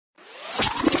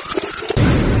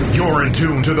You're in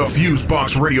tune to the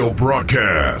Fusebox Radio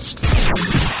broadcast. Turn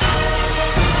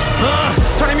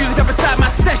the music up inside my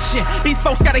session. These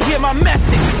folks gotta hear my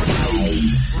message.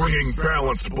 Bringing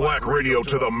balanced black radio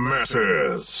to the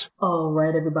masses. All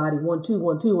right, everybody. 1, 2,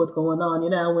 1, 2. What's going on?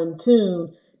 You're now in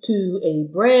tune to a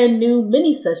brand new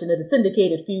mini session of the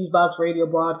syndicated Fusebox Radio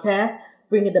broadcast,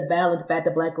 bringing the balance back to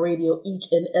black radio each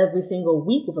and every single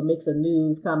week with a mix of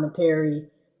news, commentary,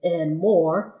 and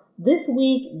more. This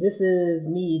week, this is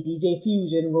me, DJ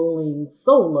Fusion, rolling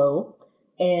solo.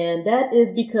 And that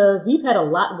is because we've had a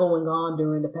lot going on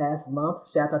during the past month.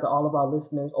 Shout out to all of our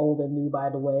listeners, old and new, by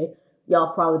the way.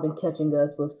 Y'all probably been catching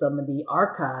us with some of the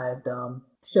archived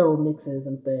show mixes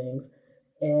and things.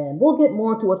 And we'll get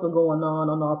more into what's been going on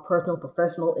our personal,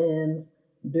 professional ends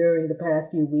during the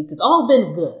past few weeks. It's all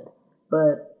been good,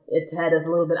 but it's had us a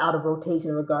little bit out of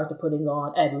rotation in regards to putting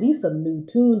on at least some new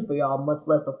tunes for y'all, much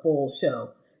less a full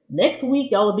show. Next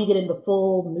week, y'all will be getting the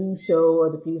full new show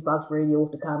of the Fusebox Radio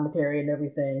with the commentary and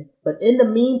everything. But in the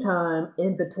meantime,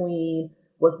 in between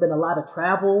what's been a lot of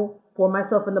travel for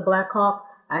myself and the Black Hawk,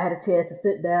 I had a chance to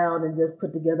sit down and just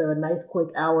put together a nice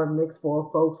quick hour mix for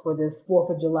folks for this 4th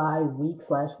of July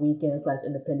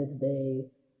week/weekend/Independence Day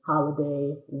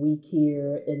holiday week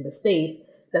here in the States.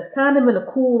 That's kind of in a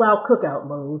cool out cookout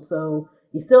mode. So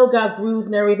you still got grooves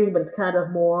and everything, but it's kind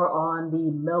of more on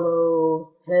the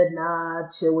mellow head nod,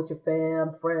 chill with your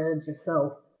fam, friends,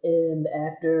 yourself, and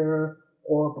after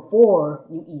or before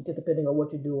you eat, just depending on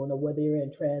what you're doing or whether you're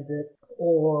in transit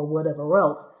or whatever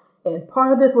else. And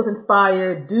part of this was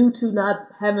inspired due to not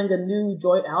having a new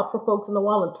joint out for folks in a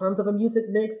while in terms of a music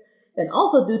mix, and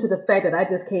also due to the fact that I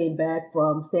just came back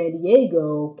from San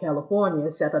Diego, California.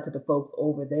 Shout out to the folks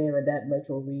over there in that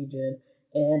metro region.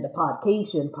 And the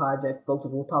Podcation project, folks,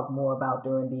 we'll talk more about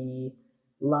during the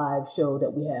live show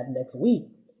that we have next week.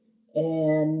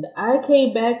 And I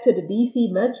came back to the DC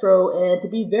Metro, and to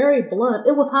be very blunt,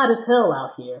 it was hot as hell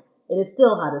out here. And it's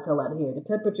still hot as hell out here. The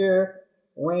temperature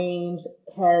range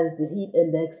has the heat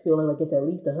index feeling like it's at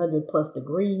least 100 plus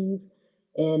degrees.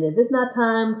 And if it's not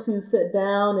time to sit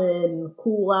down and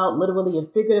cool out literally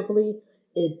and figuratively,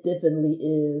 it definitely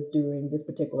is during this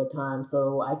particular time.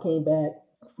 So I came back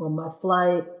from my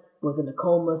flight, was in a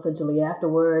coma essentially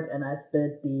afterwards, and I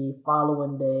spent the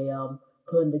following day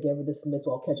putting together this mix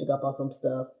while catching up on some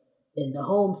stuff in the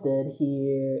homestead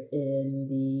here in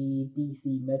the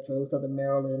DC Metro, Southern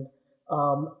Maryland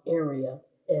area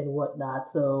and whatnot.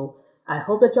 So I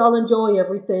hope that y'all enjoy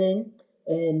everything,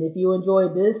 and if you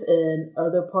enjoyed this and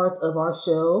other parts of our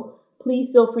show,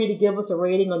 please feel free to give us a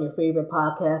rating on your favorite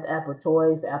podcast app of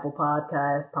choice, Apple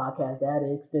Podcasts, Podcast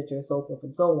Addict, Stitcher, so forth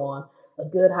and so on. A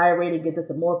good high rating gets us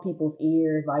to more people's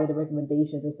ears via the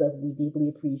recommendations and stuff. We deeply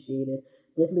appreciate it.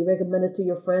 Definitely recommend us to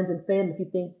your friends and family if you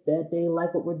think that they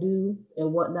like what we're doing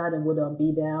and whatnot and would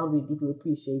be down. We deeply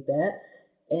appreciate that.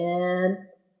 And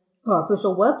our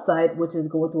official website, which is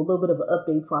going through a little bit of an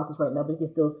update process right now, but you can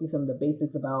still see some of the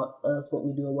basics about us, what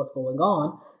we do, and what's going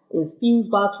on, is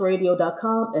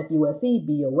fuseboxradio.com,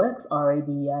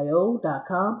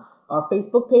 FUSEBOXRADIO.com. Our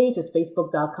Facebook page is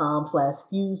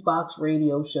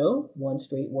facebook.com/FuseboxRadioShow, one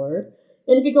straight word.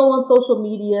 And if you go on social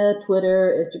media,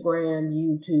 Twitter, Instagram,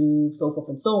 YouTube, so forth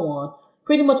and so on,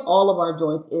 pretty much all of our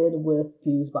joints end with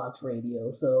Fusebox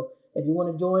Radio. So if you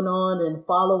want to join on and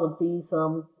follow and see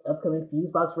some upcoming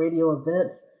Fusebox Radio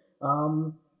events,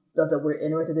 stuff that we're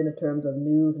interested in terms of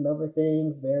news and other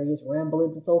things, various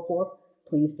ramblings and so forth,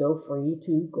 please feel free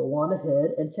to go on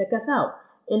ahead and check us out.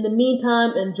 In the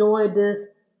meantime, enjoy this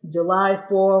July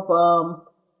 4th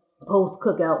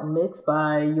post-cookout mix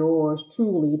by yours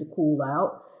truly to cool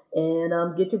out.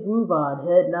 And get your groove on.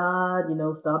 Head nod,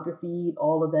 stomp your feet,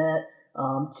 all of that.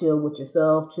 Chill with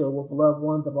yourself, chill with loved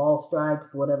ones of all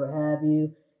stripes, whatever have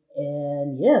you.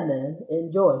 And yeah, man,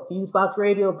 enjoy. Fusebox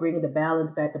Radio, bringing the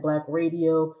balance back to black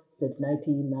radio since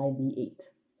 1998.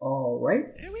 All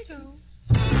right. Here we go.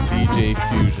 DJ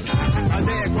Fusion. A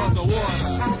day across the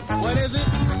water. What is it?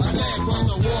 A day across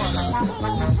the water.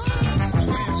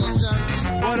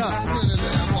 What up?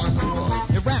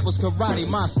 If rap was karate,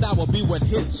 my style will be what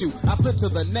hits you. I flip to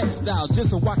the next style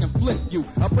just so I can flip you.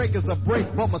 A break is a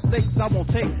break, but mistakes I won't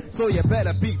take. So you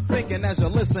better be thinking as you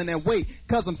listen and wait.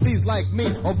 Cause MCs like me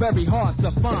are very hard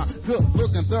to find. Good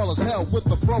looking, thorough as hell with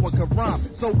the flow of rhyme.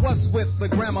 So what's with the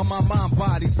grammar? My mind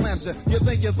body slams you. You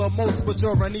think you're the most, but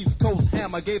you're an East Coast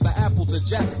hammer. Gave the apple to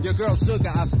Jack. Your girl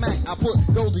sugar I smacked. I put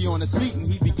Goldie on his feet and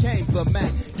he became the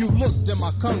Mac. You looked in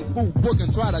my kung fu book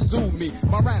and tried to do me.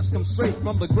 My raps come straight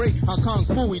from the great Kung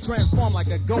Fu. transform like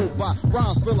a go-by.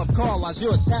 Rhymes fill up car lots,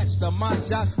 you're attached to my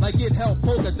job like it held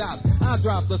polka dots. I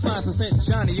dropped the signs and sent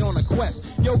Johnny on a quest.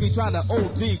 Yogi tried to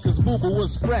OD cause Boo-Boo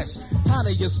was fresh. How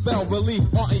do you spell relief?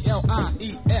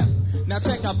 R-E-L-I-E-F. Now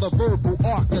check out the verbal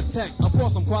architect. Of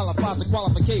course I'm qualified to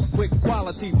qualificate with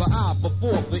quality. The I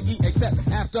before the E except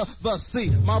after the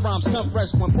C. My rhymes come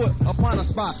fresh when put upon a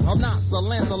spot. I'm not Sir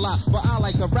Lancelot, but I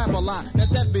like to rap a lot. Now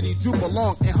Deputy Droop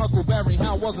along and Huckleberry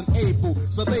Howe wasn't able,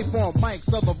 so they formed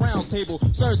Mike's of the round table.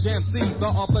 Surge MC, the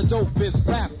other dopest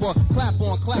rapper. Clap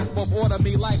on clap up, order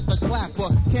me like the clapper.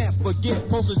 Can't forget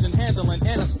postage and handling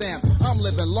and a stamp. I'm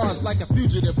living large like a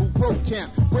fugitive who broke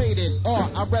camp. Rated R,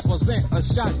 I represent a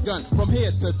shotgun. From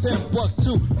here to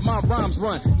Timbuktu, my rhymes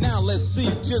run. Now let's see,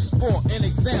 just for an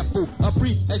example, a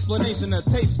brief explanation, a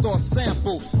taste or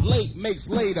sample. Late makes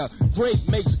later, great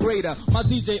makes greater. My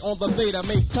DJ on the Vader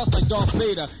made cuss like Darth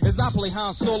Vader. As I play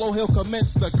Han Solo, he'll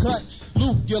commence the cut.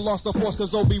 Luke, you lost the force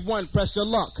cause Obi-Wan press your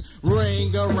luck.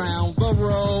 Ring around the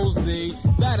rosy.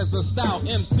 That is a style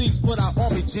MCs put out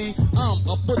on me, G. I'm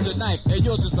a butcher knife and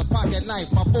you're just a pocket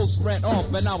knife. My folks ran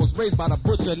off and I was raised by the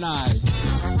butcher knives.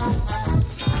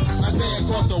 A day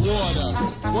across the water.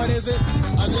 What is it?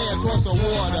 A day across the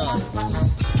water.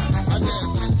 A day,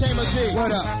 Tamer D.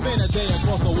 What up? Been a day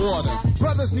across the water.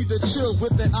 Brothers need to chill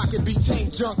with that I can be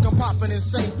tamed junk. I'm popping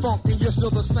insane funk and you're still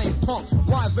the same punk.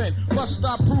 Why then must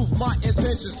I prove my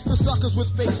intentions to suckers with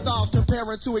fake styles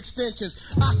comparing to extensions?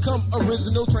 I come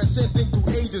original, transcending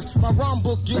through ages. My rhyme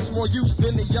book gets more use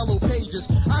than the yellow pages.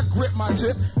 I grip my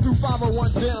tip through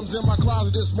 501 dams in my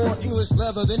closet. There's more English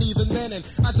leather than even men. And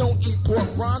I don't eat pork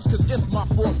rinds cause if my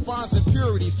fork finds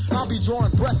impurities, I'll be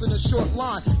drawing breath in a short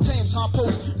line. James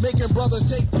Hoppost making brothers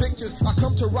take pictures. I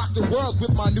come to rock the world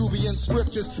with my Nubian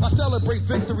scriptures. I celebrate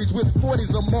victories with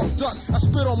 40s of malt duck. I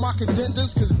spit on my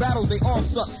contenders cause battles they all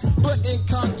suck. But in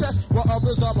contest while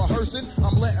others are rehearsing,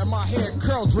 I'm letting my hair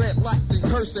curl dreadlocked and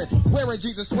cursing. Wearing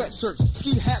jeans and sweatshirts,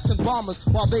 ski hats and bombers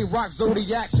while they rock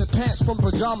Zodiacs and pants from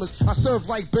pajamas. I serve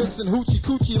like Benson, hoochie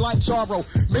coochie like Charo.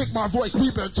 Make my voice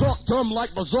deep and talk dumb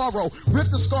like Bizarro. Rip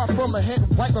the scarf from my head,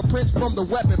 wipe a prints from the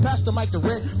weapon. Pass the mic to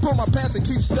Red, pull my pants and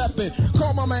keep stepping.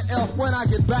 Call my man L when I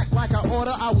get back like I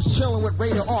order. I was chilling with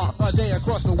Rated R a day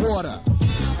across the water. A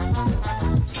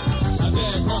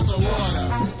day across the water.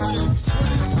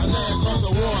 A day across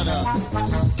the water.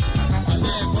 A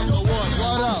day across the water.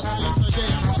 What up? A day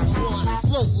across the water.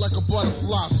 Float like a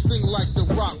butterfly, sting like the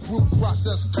rock, root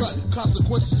process cut.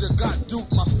 Consequences you got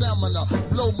duped, my stamina.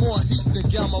 Blow more heat than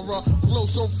gamma. Flow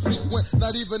so frequent,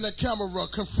 not even a camera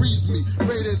can freeze me.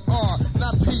 Rated R,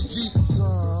 not PG.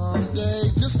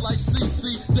 Someday, just like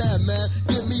CC. Damn man,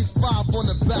 give me 5 on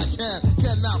the backhand.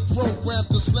 Cannot program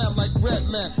to slam like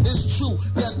Redman. It's true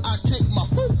that I kick my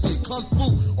funky kung fu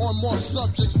on more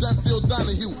subjects than Phil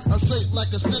Donahue. I'm straight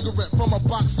like a cigarette from a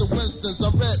box of Winston's. A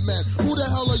red man. Who the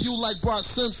hell are you like Bart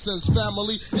Simpson's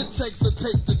family? It takes a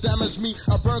tape to damage me.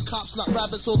 I burn cops, not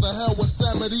rabbits, so the hell with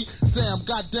Samity. Sam,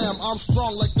 goddamn, I'm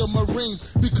strong like the Marines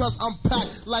because I'm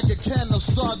packed like a can of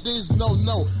sardines. No,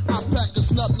 I pack a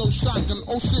snub, no shotgun.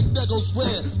 Oh shit, there goes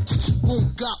red.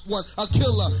 Boom, got one, a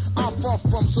killer. I'm far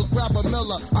from, so grab a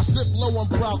Miller. I sip low and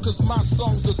brow cause my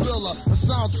song's a thriller. A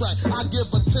soundtrack, I give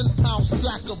a 10-pound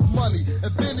sack of money.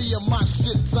 If any of my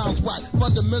shit sounds whack,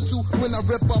 fundamental, when I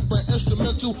rip up an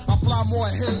instrumental, I fly more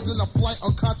heads than a flight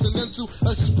on Continental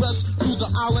Express to the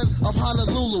island of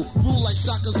Honolulu. Rule like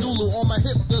Shaka Zulu, on my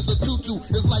hip there's a tutu.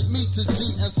 It's like me to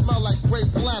G and smell like gray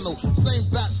flannel. Same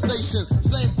back station,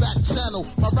 same back channel.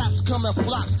 My raps come in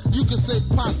flocks, you can say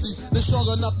posses. They're strong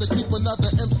enough to keep another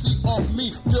MC off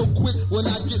me. Feel quick when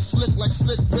I get slick like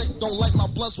Slick Rick. Don't like my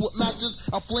blunts with matches,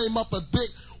 I flame up a bit.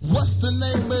 What's the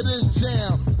name of this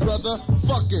jam, brother?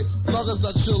 Fuck it, long as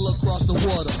I chill across the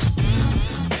water.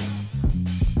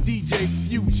 DJ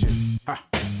Fusion.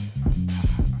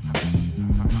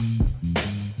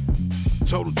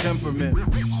 Total temperament.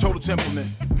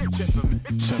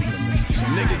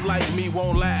 Niggas like me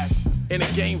won't last in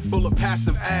a game full of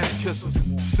passive ass kissers.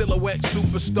 Silhouette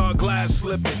superstar glass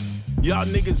slippers. Y'all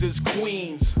niggas is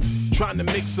queens, trying to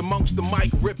mix amongst the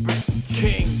mic rippers.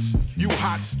 Kings, you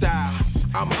hot style,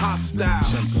 I'm hostile,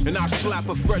 and I slap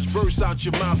a fresh verse out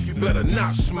your mouth, you better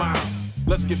not smile.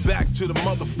 Let's get back to the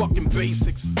motherfucking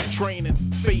basics. Training,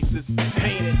 faces,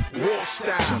 painted, war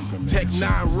style. Tech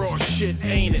 9 raw shit,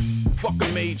 ain't it? Fuck a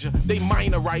major, they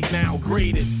minor right now,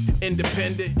 graded.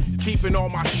 Independent, keeping all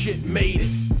my shit made it.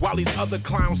 While these other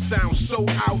clowns sound so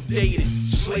outdated.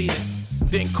 Slated,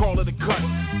 then call it a cut.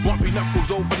 Bumpy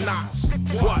knuckles over knots.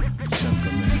 What?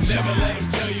 Never let them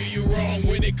tell you you're wrong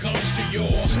when it comes to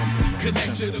yours.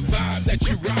 Connect to the vibe that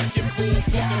you rockin' full.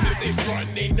 Fuck them if they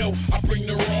front, they know I bring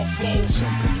the raw flow.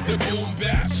 The boom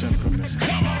bap.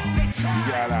 Come on.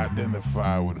 You gotta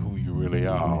identify with who you really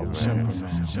are, man.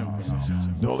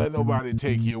 Don't let nobody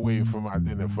take you away from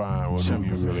identifying with who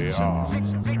you really are.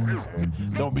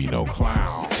 Don't be no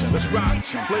clown. Let's rock.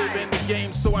 Flavor in the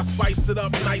game, so I spice it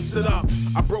up, nice it up.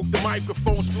 I broke the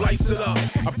microphone, splice it up.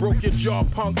 I broke your jaw,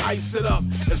 punk, ice it up,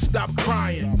 and stop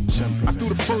crying. I threw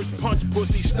the first punch,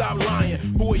 pussy, stop lying.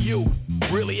 Who are you?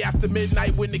 Really after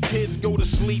midnight when the kids go to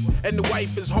sleep and the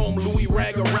wife is home, Louis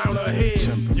rag around her head.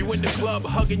 You in the club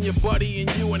hugging your buddy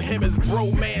and you and him is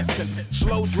bromancing,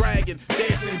 slow dragging,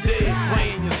 dancing dead,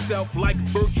 playing yourself like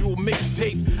virtual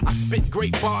mixtape. I spit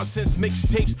great bars since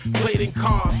mixtapes played in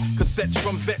cars, cassettes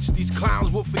from vets. These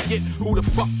clowns will forget who the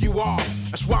fuck you are.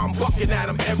 That's why I'm bucking at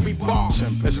them every bar.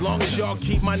 As long as y'all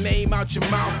keep my name out your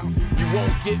mouth, you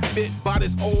won't get bit by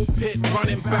this old pit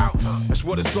running bout. That's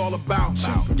what it's all about.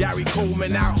 Gary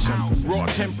Coleman out, raw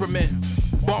temperament,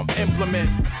 bump implement.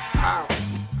 Out.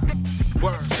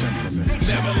 Word.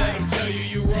 Never let them tell you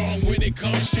you're wrong when it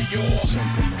comes to yours.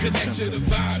 Connect to the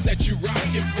vibe that you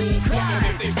rockin' full. Fuck them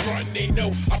if they front, they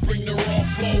know I bring the raw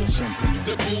flow.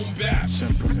 The boom bap.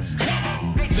 Come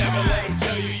on. Never let them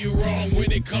tell you you're wrong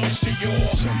when it comes to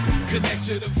yours. Connect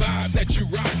to the vibe that you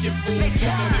rockin' full.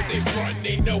 Fuck them if they front,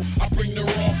 they know I bring the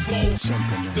raw flow.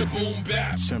 The boom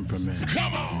bap.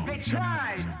 Come on. They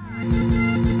tried.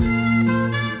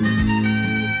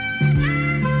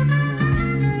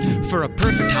 For a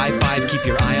perfect high five, keep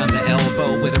your eye on the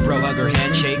elbow. With a bro hug or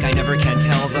handshake, I never can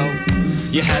tell though.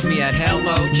 You had me at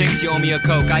hello, Jinx, you owe me a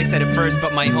Coke. I said it first,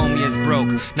 but my homie is broke.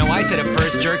 No, I said it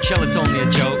first, jerk, chill, it's only a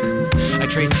joke. I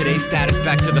traced today's status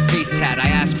back to the face tat. I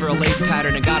asked for a lace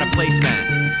pattern and got a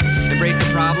placemat. Embrace the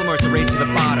problem or it's a race to the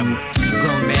bottom.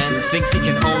 Grown man thinks he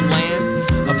can own land.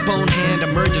 A bone hand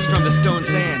emerges from the stone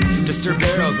sand. Disturb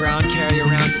burial ground, carry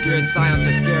around spirit silence,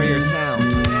 a scarier sound.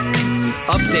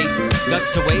 Update, guts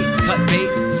to wait, cut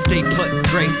bait, stay put,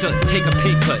 gray soot, take a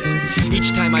pay cut.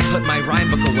 Each time I put my rhyme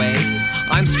book away,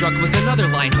 I'm struck with another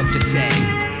line hook to say.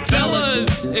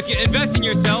 Fellas, if you invest in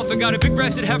yourself and got a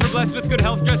big-breasted heifer blessed with good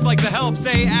health dressed like the help,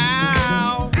 say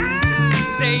ow.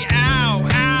 Say ow,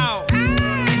 ow.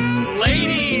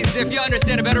 Ladies, if you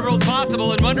understand a better world's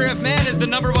possible and wonder if man is the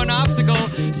number one obstacle,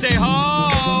 say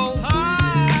ho.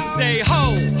 Say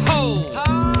ho, ho.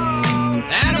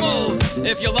 Animals,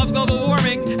 if you love global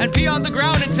warming and pee on the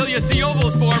ground until you see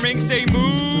ovals forming, say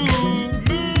moo,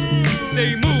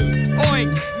 say moo,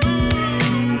 oink,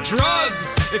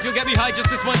 drugs, if you'll get me high just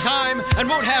this one time and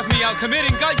won't have me out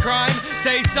committing gun crime,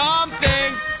 say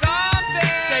something,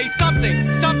 say something,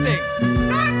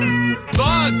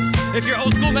 bugs, if you're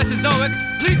old school Mesozoic,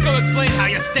 please go explain how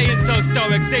you're staying so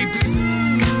stoic, say psst,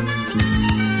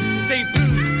 say psst.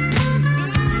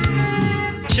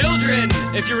 Children,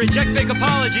 if you reject fake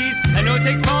apologies and know it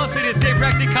takes policy to save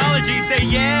wrecked ecology, say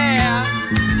yeah.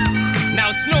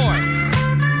 Now snore.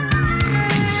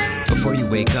 Before you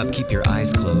wake up, keep your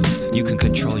eyes closed. You can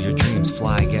control your dreams,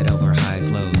 fly, get over highs,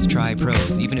 lows. Try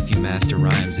prose, even if you master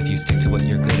rhymes. If you stick to what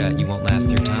you're good at, you won't last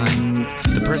your time.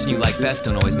 The person you like best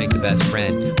don't always make the best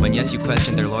friend. When yes, you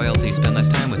question their loyalty, spend less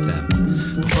time with them.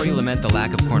 Before you lament the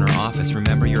lack of corner office,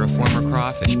 remember you're a former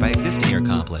crawfish. By existing, you're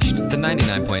accomplished. The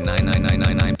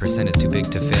 99.99999% is too big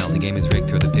to fail. The game is rigged,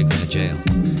 throw the pigs in a jail.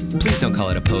 Please don't call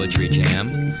it a poetry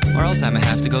jam, or else I'ma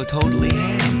have to go totally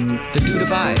ham. The dude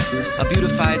abides, a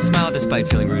beautified smile despite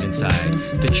feeling rude inside.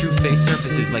 The true face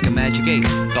surfaces like a magic eight.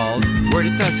 Dolls, word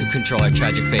it's us who control our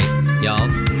tragic fate.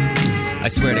 Y'alls, I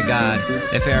swear to God,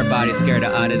 if everybody scared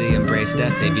of oddity embraced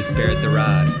death, they'd be spared the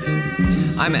rod.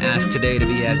 I'ma ask today to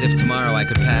be as if tomorrow I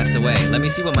could pass away. Let me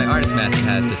see what my artist massive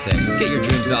has to say. Get your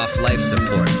dreams off life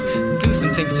support. Do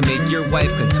some things to make your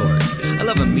wife contort. I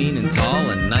love 'em mean and tall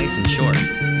and nice and short.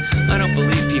 I don't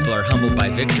believe people are humbled by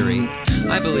victory.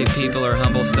 I believe people are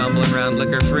humble stumbling around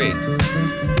liquor free.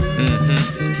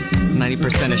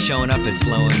 90% of showing up is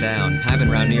slowing down. I've been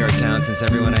around New York town since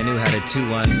everyone I knew had a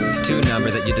 212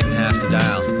 number that you didn't have to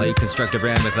dial while you construct a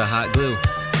brand with a hot glue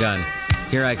gun.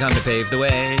 Here I come to pave the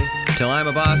way. Till I'm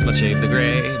a boss, must shave the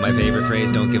gray. My favorite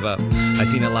phrase, don't give up. I've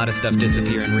seen a lot of stuff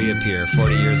disappear and reappear.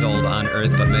 40 years old on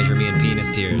earth, but measure me in penis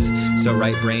tears. So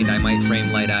right-brained, I might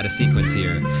frame light out of sequence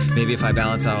here. Maybe if I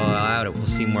balance it all out, it will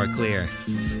seem more clear.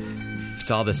 If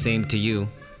it's all the same to you,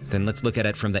 then let's look at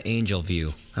it from the angel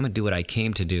view. I'm gonna do what I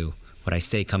came to do. What I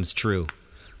say comes true.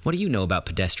 What do you know about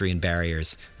pedestrian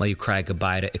barriers while you cry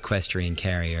goodbye to equestrian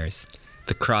carriers?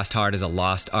 The crossed heart is a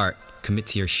lost art. Commit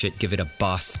to your shit, give it a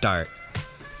boss start.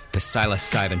 The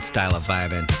psilocybin style of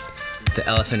vibing. The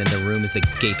elephant in the room is the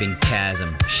gaping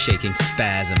chasm, shaking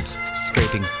spasms,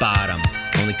 scraping bottom.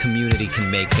 Only community can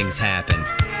make things happen.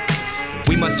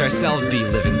 We must ourselves be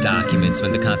living documents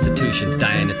when the Constitution's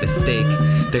dying at the stake.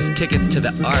 There's tickets to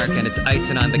the Ark and it's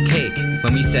icing on the cake.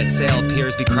 When we set sail,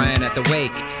 peers be crying at the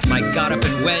wake. My got up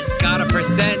and went, got a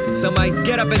percent, so my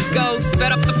get up and go,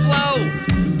 sped up the flow.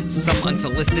 Some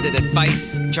unsolicited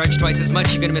advice. Charge twice as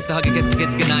much, you're gonna miss the hug and kiss to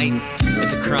kids goodnight.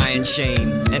 It's a crying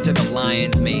shame. Enter the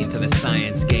lion's mane to the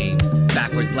science game.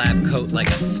 Backwards lab coat like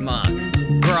a smock.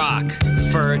 Grok,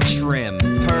 fur trim.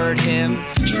 Heard him?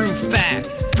 True fact.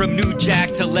 From New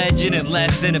Jack to legend in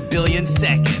less than 1 billion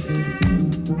seconds.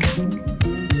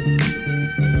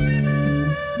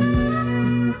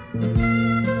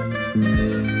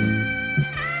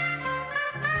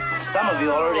 Some of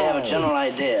you already have a general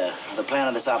idea of the plan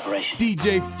of this operation.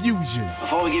 DJ Fusion.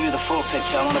 Before we give you the full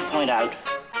picture, I want to point out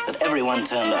that everyone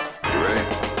turned up. You ready?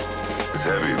 It's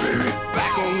heavy, baby.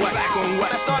 Back on what?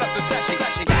 Let's start up the session.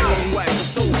 Back on what? The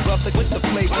soul brother with the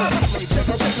flavor.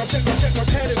 Check my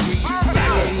pedigree. Back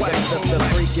on what? The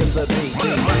freak in the beat.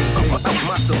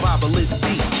 My survival is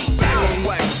deep. Back on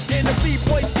what? And the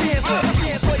B-boys dance.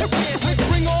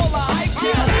 Bring all the hype.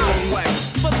 Back on what?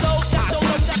 For those that don't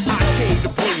know that I came to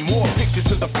bring more pictures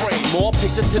to the frame. More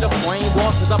pictures to the frame,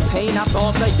 waters of pain. I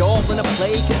thought that y'all in a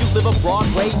play, cause you live a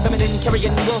Broadway. Feminine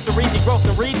carrying groceries, you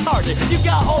grocery retarded. You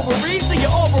got ovaries, so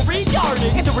you're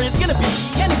over-retarded. If there is gonna be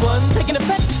anyone taking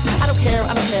offense, I don't care,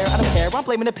 I'm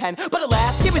blaming the pen. But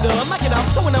alas, give me the mic and I'm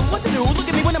showing them what to do. Look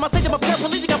at me when I'm on stage, I'm a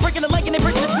paraplegic. I'm breaking the leg and they're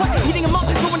breaking the sweat. Heating them up,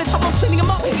 throwing the top, I'm cleaning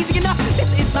them up. Easy enough,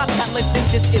 this is not challenging,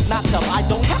 this is not tough. I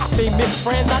don't have famous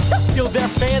friends, I just steal their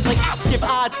fans. Like ask if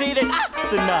I did it, I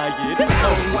deny it. It's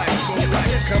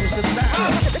Here comes the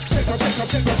sound. Check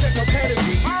my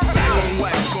pedigree.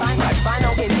 I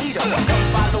know in need of one. Come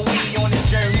follow me on this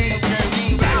journey.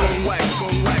 Back on wax.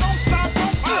 Don't stop.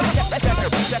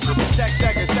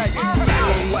 Check it. Back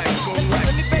on wax.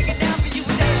 Let me break it down for you.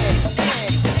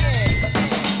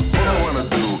 What I want to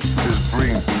do is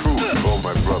bring truth to all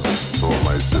my brothers, to all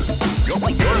my sisters. You're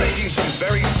making some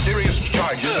very serious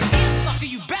charges. sucker,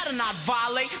 you better not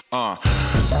violate.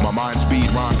 My mind speed,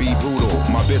 rhyme be brutal.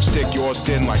 My bitch stick yours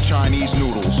thin like Chinese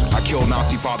noodles. I killed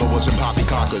Nazi followers and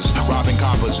poppycockers, robbing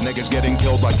coppers, niggas getting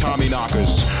killed like Tommy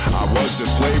knockers. I was the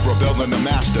slave, rebelling the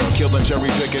master, killing cherry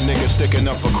picking niggas sticking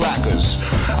up for crackers.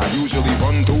 I usually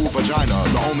run through vagina,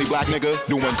 the only black nigga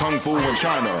doing kung fu in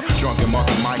China. Drunken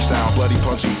monkey Mike style, bloody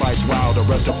punching fights wild,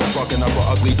 arrested for fucking up an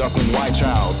ugly duckling white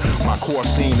child. My core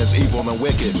scene is evil and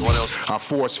wicked. I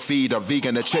force feed a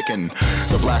vegan a chicken.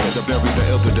 The blacker the berry, the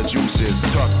ilter the juice is.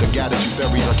 Tuck the gat at you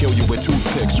fairies, I kill you with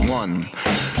toothpicks. One,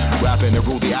 rapping and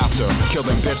rule the after,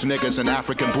 killing bitch niggas and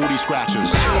African booty scratchers.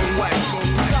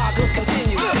 Saga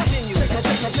continues.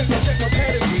 Check my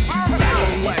pedigree.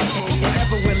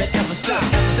 Never will it ever stop.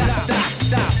 Stop.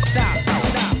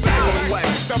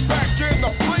 Back in the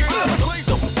place.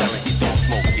 Don't sell it, you don't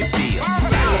smoke, you feel.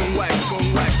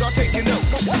 Start taking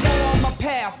notes. Go on my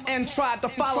path and try to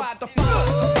follow.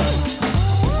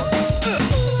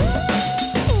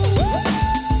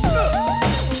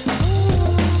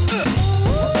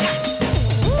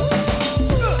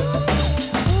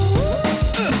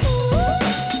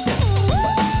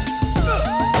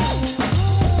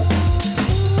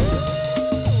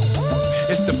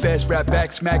 Fast rap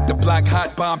back, smack the block,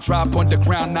 hot bomb drop on the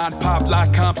ground, non-pop,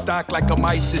 lock, comp stock like a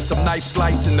ISIS, some knife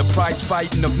slicing, the prize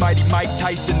fighting of mighty Mike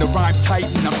Tyson, the rhyme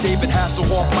titan. I'm David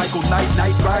Hasselhoff, Michael Knight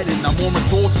riding. I'm on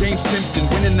Thor, James Simpson,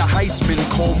 winning the Heisman,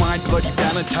 coal mine, bloody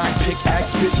Valentine, pickaxe,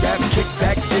 spit raps, kick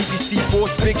facts, JVC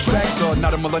Force, big tracks.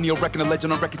 Not a millennial wrecking a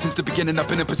legend on record since the beginning. I've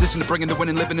been in position to bring in the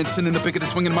winning, living and sinning, the bigger the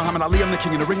swinging. Muhammad Ali, I'm the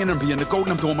king of the ring and I'm being the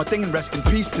golden. I'm doing my thing and rest in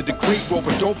peace to the great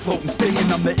roper, dope floating,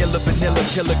 staying. I'm the illa vanilla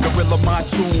killer, gorilla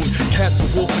monsoon. Castle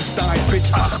Wolfenstein, bitch,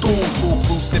 Achtung. True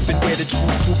blue sniffing where the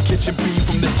true soup kitchen be.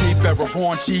 From the tape era,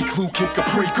 Ron G, Clue, Kick,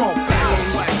 Capri, go.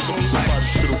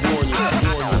 Somebody should've warned you.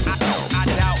 I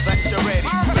doubt that you're ready.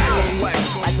 I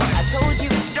told you.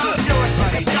 Don't do it,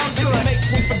 buddy. Don't do it. Make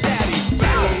room for daddy.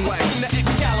 From the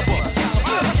Excalibur.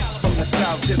 From the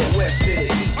south to the west to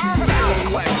the east.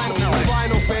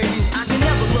 Final, baby. I can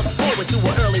never look forward to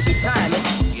an early retirement.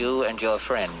 You and your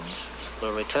friends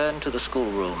will return to the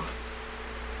schoolroom.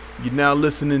 You're now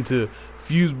listening to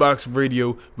Fusebox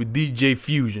Radio with DJ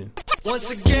Fusion. Once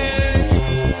again.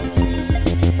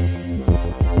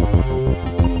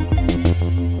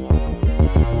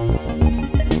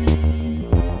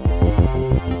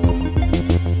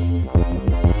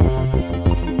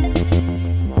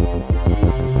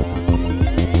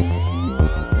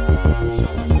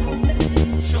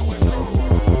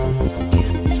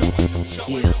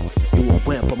 Yeah.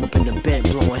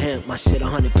 my shit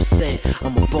 100%.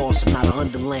 I'm a boss, I'm not an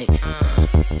underling.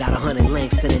 Got 100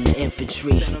 links and in the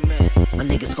infantry. My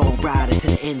niggas gon' ride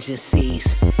until the engine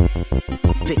sees.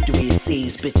 Victory is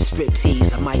seized, bitch strip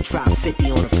tease. I might drop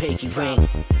 50 on a pinky ring.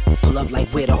 Pull up like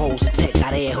where the hoes attack,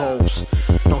 got air holes.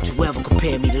 Don't you ever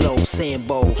compare me to those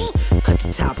Sambos. Cut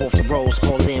the top off the rose,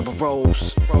 call it Amber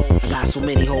Rose. I got so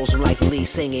many hoes, I'm like the lead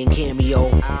singer in Cameo.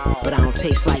 But I don't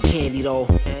taste like candy though.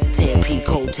 Tan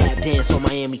P-Coat, tap dance on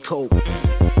Miami coat.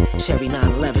 Cherry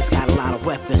 911's got a lot of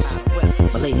weapons.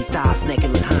 My lady thighs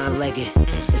naked, look hind-legged.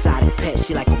 Exotic pet,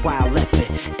 she like a wild leopard.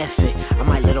 F it, I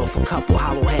might let off a couple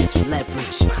hollow heads for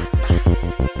leverage.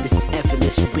 This is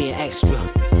effortless, you being extra.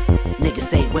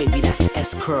 Niggas ain't wavy, that's an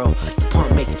S-curl.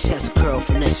 Pump make a chest curl,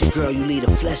 finesse your girl, you lead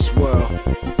a flesh world.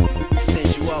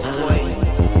 Send you up, boy.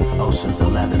 Ocean's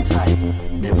 11 type.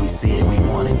 If we see it, we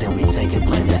want it, then we take it,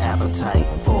 blame the appetite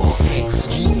for.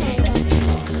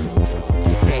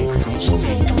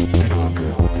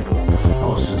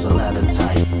 Ocean's 11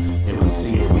 type. If we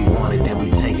see it, we want it, then we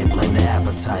take it, blame the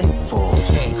appetite for.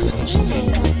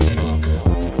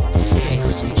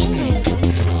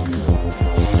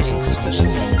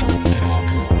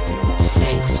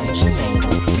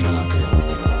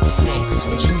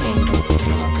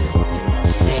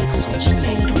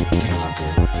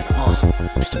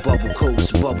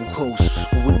 Bubble coast.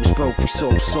 When we was broke, we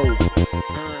sold.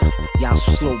 Y'all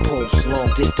some slow pulse.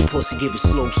 Long dick the pussy, give it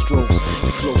slow strokes.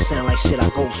 Your flow sound like shit I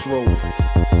ghost roll.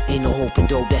 Ain't no hope and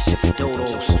dope, that shit for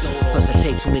dodos. Plus I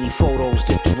take too many photos,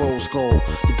 dip the rose gold.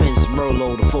 The Benz is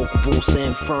Merlot, the vocal boost of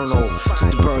Inferno.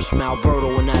 Took the birds from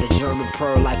Alberto and now the German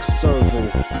purr like a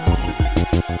servo.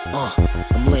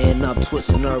 I'm laying up,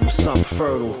 twisting herb with something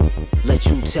fertile. Let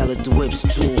you tell it, the whips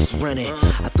and jewels rented.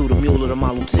 I threw the mule to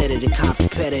my lieutenant and copped the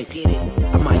pedic.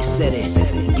 I might said it,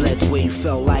 bled the way you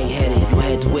felt lightheaded. You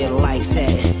had to wear the lights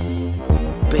hat.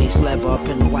 Bass lever up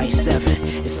in the white 7.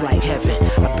 It's like heaven.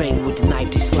 I bang with the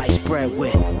knife they slice bread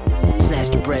with. Snatch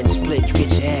the bread and split, you get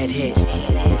your head hit.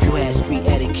 If you had street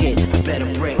etiquette, I better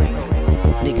break.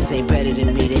 Niggas ain't better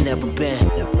than me, they never been.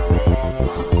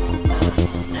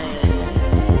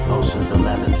 Ocean's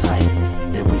 11 type.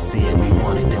 If we see it, we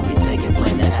want it, then we take it,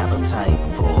 blame the appetite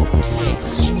for.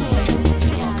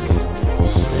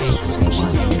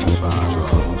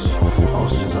 Drugs.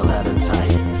 Ocean's 11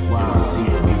 type. If we see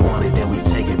it, we want it, then we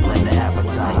take it, blame the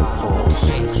appetite for.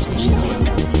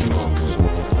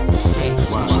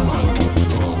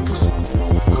 Drugs.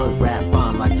 Hood rap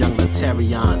fun like young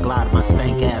Laterion. Glide my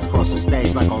stank ass across the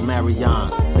stage like on Marion.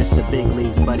 This the big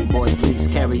leagues, buddy boy, please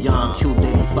carry on. Q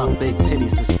Diddy, fuck big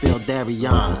titties to spill dairy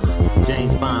on.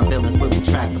 James Bond villains with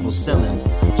retractable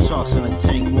ceilings. Sharks in a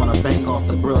tank wanna bank off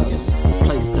the brilliance.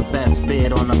 Place the best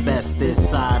bid on the best this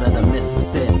side of the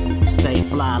Mississippi. Stay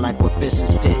fly like what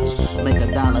fishes pitch. Make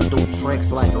 $1 do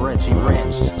tricks like Reggie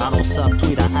Rich. I don't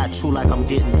subtweet, I at you like I'm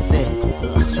getting sick.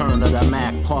 Return of the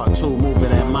Mac Part 2,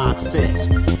 moving at Mach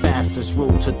 6. Fastest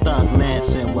route to Thug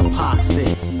Mansion where Pac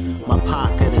sits. My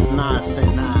pocket is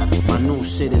nonsense. My new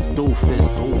shit is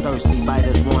doofus. Thirsty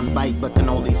biters one bite but can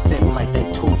only sip like they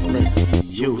toothless.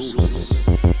 Useless.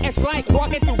 It's like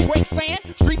walking through quicksand.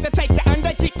 Streets will take you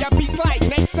under, keep your peace like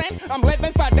Nixon. I'm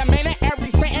living for the minute, every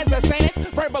sentence a sentence.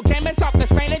 Verbal chemist off the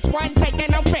spinach, one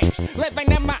taking no fish.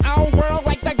 Living in my own world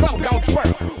like the globe don't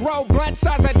twirl. Roll blood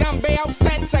cells a dumbbell,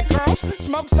 sets of curls.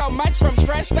 Smoke so much from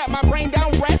stress that my brain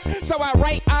don't rest. So I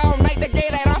write all night to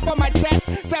get it off of my chest.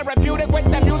 Therapeutic with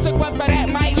the music, one for that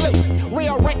might lose.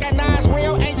 Real recognize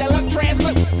real and you look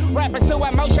translucent. Rappers too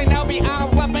emotional, be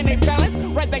all up in their feelings.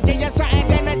 Rather give you something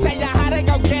than to tell you how to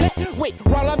go get it. We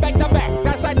rollin' back to back,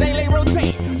 that's our daily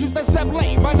routine. Used to sip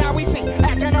lean, but now we see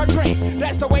acting our dream.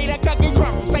 That's the way the cookie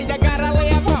crumbles. Say you gotta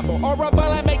live humble, or a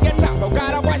bullet make you tumble.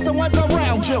 Gotta watch the ones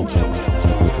around you.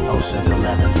 Ocean's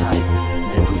 11 type.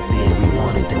 If we see it, we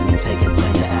want it, then we take it,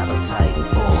 blame the appetite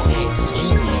for.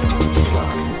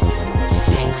 Drugs.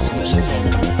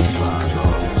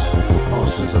 Drugs.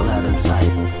 Ocean's 11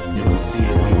 type. If we see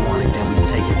it, we want it, then we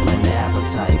take it, blame the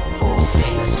appetite for.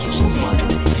 Sexual money,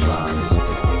 drugs.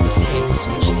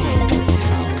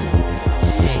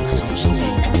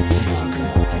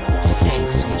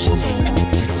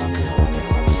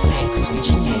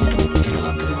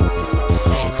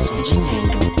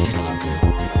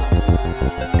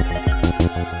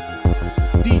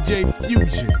 DJ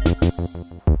Fusion.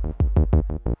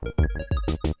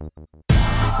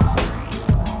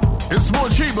 It's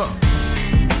Morcheeba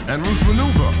and Roots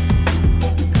Maneuver,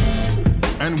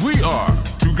 and we are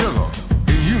together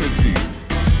in unity.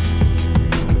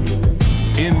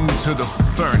 Into the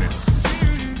furnace,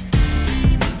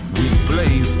 we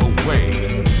blaze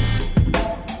away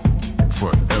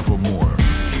forevermore.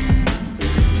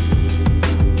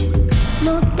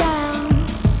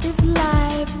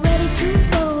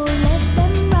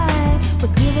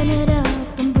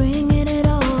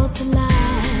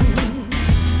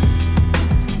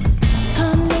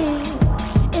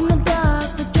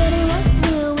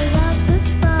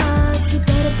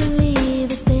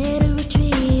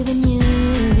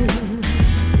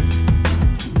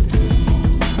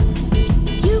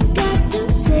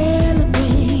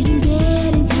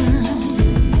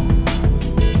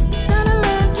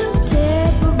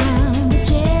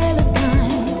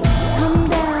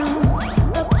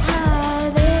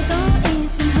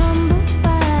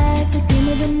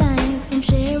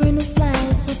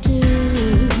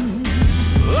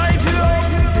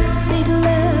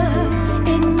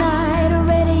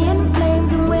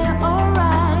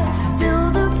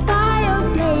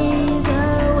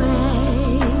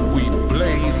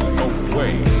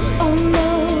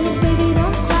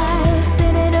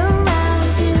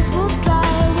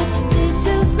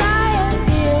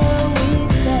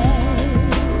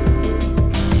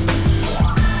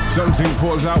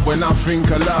 pours out when I think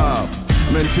of love.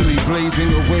 Mentally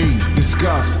blazing away,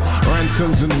 disgust,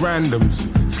 ransoms and randoms,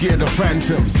 scared of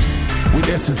phantoms, with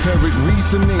esoteric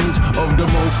reasonings of the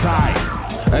Most High.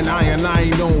 And I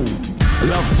know,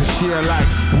 love to share like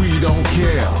we don't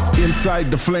care.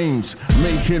 Inside the flames,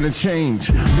 making a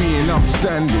change, being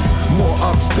upstanding, more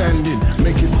upstanding.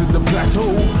 Make it to the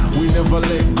plateau, we never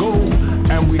let go,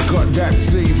 and we got that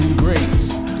saving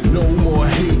grace. No more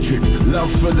hatred,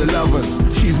 love for the lovers.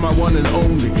 She's my one and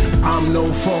only, I'm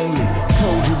no phony.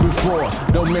 Told you before,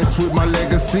 don't mess with my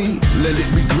legacy. Let it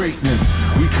be greatness,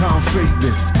 we can't fake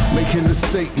this. Making the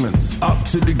statements, up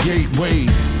to the gateway.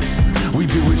 We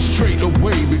do it straight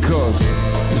away because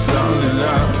it's only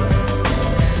love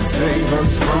to save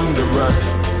us from the rut,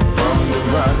 from the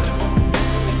rut,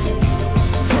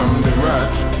 from the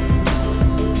rut.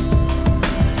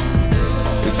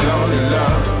 It's only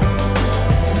love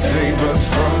to save us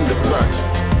from the rut,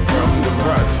 from the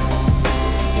rut,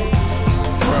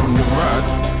 from the rut.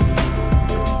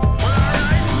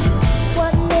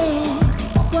 What next?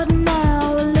 What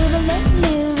now? Live and let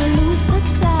live, release the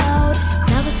cloud.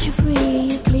 Now that you're free,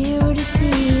 you're clearer to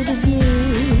see the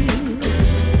view.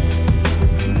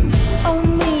 Oh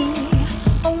me,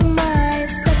 oh my,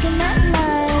 stuck in that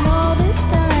line all this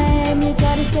time. You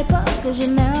gotta step up, cause you're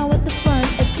now at the front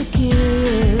of the queue.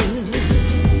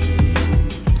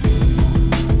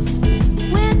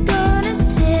 We're gonna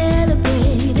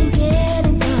celebrate and get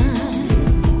in time.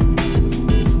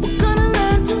 We're gonna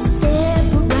learn to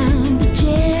step around the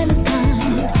jealous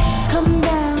kind. Come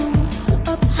down,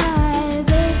 up high,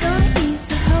 they're gonna eat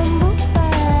some humble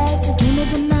pie. So give me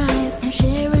the knife, I'm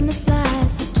sharing a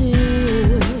slice or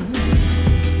two.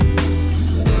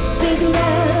 Big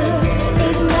love,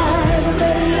 ignite, we're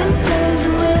ready and blaze,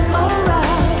 and we're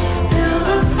alright. Feel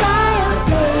the fire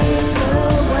blaze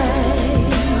away.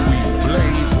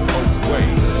 Blaze away.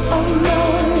 Oh no,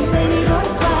 baby,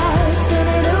 don't cry, spin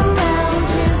it around,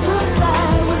 tears will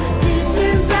dry. With deep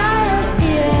desire,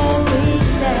 here we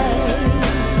stay.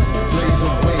 Blaze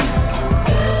away.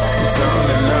 It's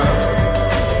only love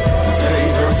to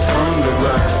save us from the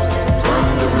rut, from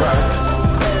the rut,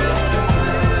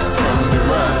 from the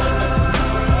rut.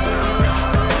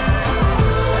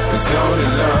 It's only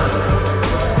love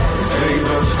to save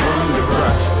us from the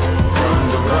rut, from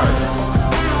the rut,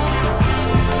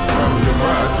 from the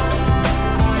rut.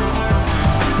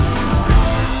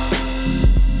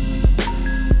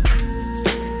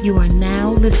 You are now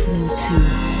listening to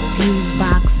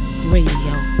Fusebox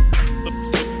Radio.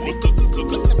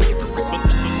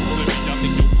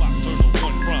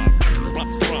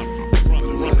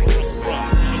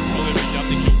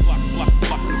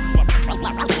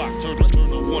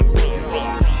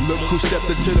 Look who stepped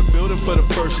into the building for the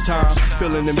first time.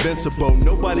 Feeling invincible,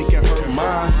 nobody can hurt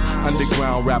mine.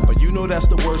 Underground rapper, you know that's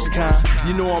the worst kind.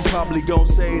 You know I'm probably gonna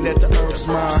say that the earth's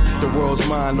mine. The world's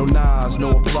mine, no Nas,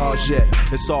 no applause yet.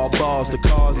 It's all balls, the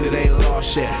cause it ain't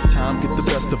lost yet. Time get the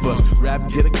best of us, rap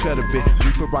get a cut of it.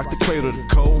 Reaper rock the cradle, the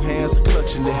cold hands are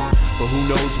clutching it. But who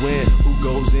knows when, who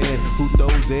goes in, who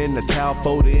throws in, the towel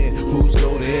fold in, who's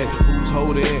gold in, who's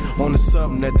holding on to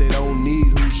something that they don't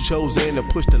need, who's chosen to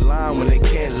push the line when they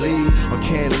can't leave or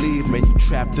can't leave. Man, you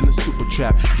trapped in a super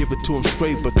trap. Give it to them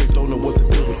straight, but they don't know what to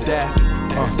do with that.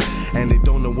 And they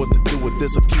don't know what to do with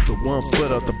this. I'm keeping 1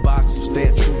 foot out the box. I'm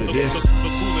staying true to this.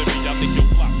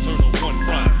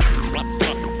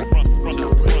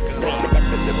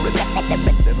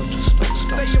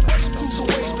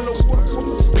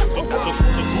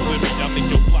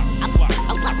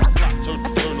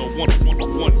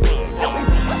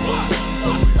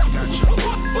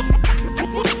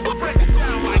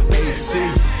 AC,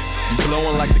 you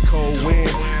blowing like the cold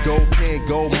wind. Gold pen,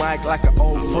 gold mic like an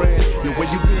old friend. Yo, where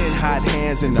you been? Hot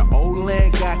hands in the old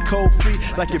land. Got cold feet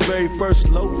like your very first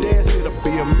slow dance. It'll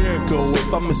be a miracle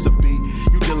if I miss a beat.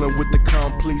 You dealing with the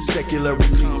complete secular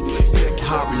elite. Hip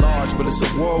hop large, but it's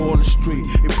a war on the street.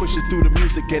 It pushes through the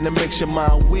music and it makes your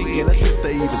mind weak. And that's if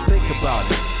they even think about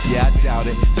it. Yeah, I doubt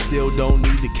it. Still don't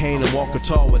need the cane and walk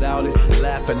tall without it.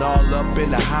 Laughing all up in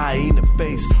the hyena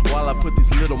face while I put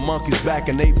these little monkeys back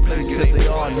in their place. Cause they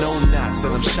all know knots.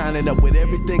 And I'm shining up with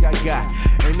everything I got.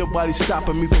 Ain't nobody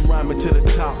stopping me from rhyming to the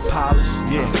top, polish.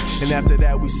 Yeah, and after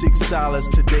that we seek solace.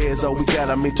 Today is all we got.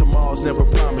 I mean tomorrow's never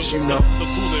promised, you know.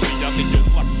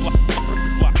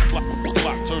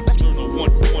 Turn on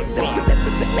one rhyme.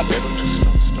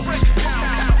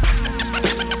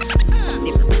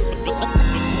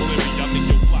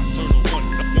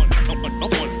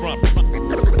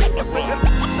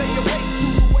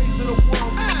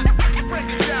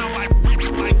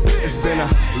 It's been a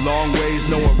long ways,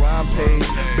 knowing rhyme pays.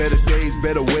 Better days,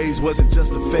 better ways, wasn't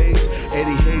just a phase.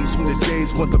 Eddie Hayes from the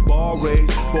Jays want the ball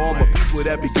raised. For all my people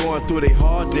that be going through their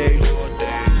hard days.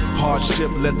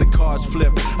 Hardship, let the cards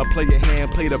flip. I play a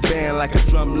hand, play the band like a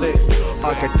drum lick.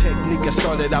 Architect Nika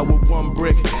started out with one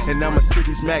brick. And now my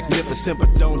city's magnificent,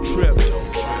 but don't trip.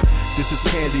 This is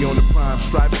candy on the prime,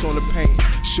 stripes on the paint,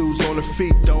 shoes on the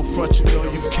feet, don't front, you know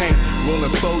you can't. Rolling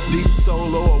 4 deep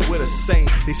solo or with a saint.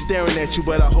 They staring at you,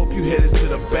 but I hope you headed to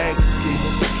the bank ski.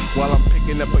 While I'm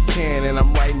picking up a can and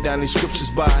I'm writing down these scriptures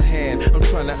by hand. I'm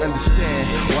trying to understand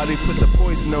why they put the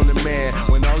poison on the man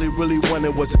when all he really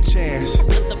wanted was a chance.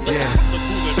 Yeah.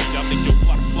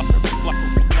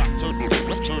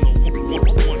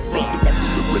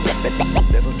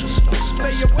 Never to stop, stop,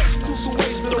 stop, stop, stop.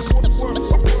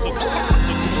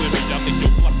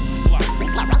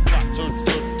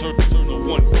 Turn to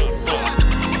one run.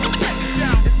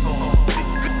 It's all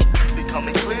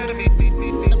becoming clear to me.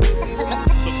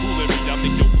 The cool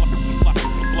in me, I make your block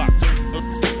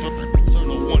turn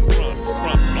to one run.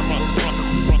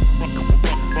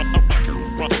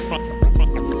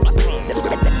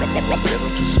 Never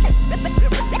to stop.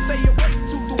 Stay away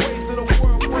to the ways of the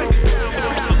world.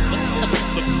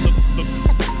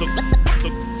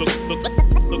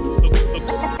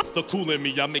 The cool in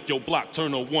me, I make your block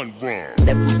turn to one run.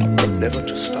 Never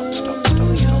to stop.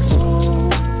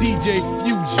 DJ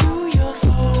Fusion.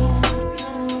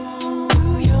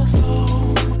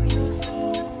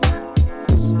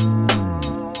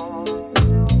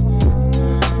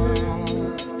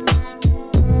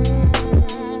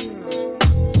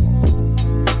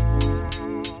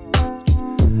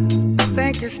 I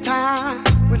think it's time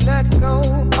we let go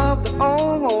of the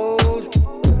old,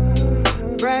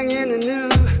 bring in the new,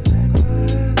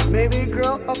 maybe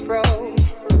grow a pro.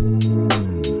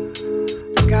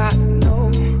 Gotta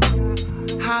know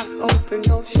how to open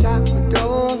those chakra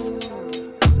doors.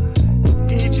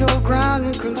 Need your ground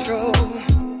and control.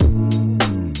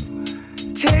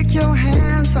 Take your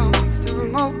hands off the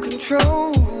remote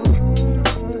control.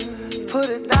 Put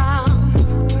it down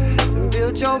and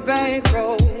build your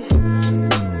bankroll.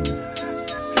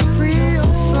 Free your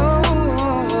soul.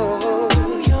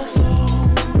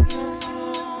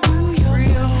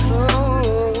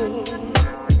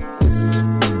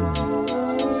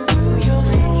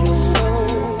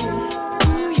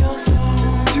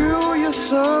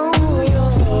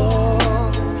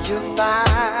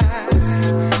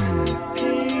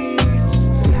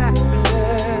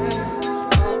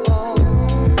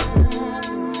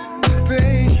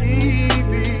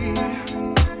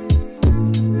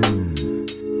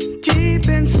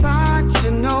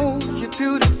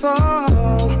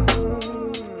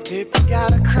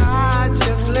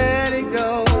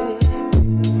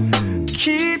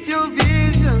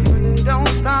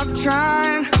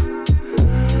 Trying,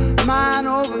 mind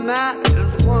over matter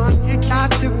is one you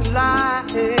got to rely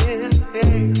in.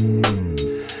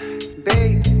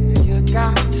 Baby, you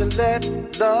got to let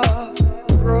love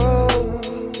grow.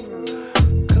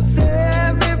 'Cause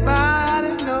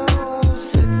everybody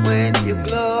knows it when you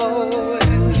glow.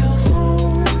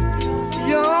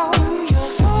 Your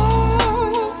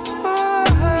soul,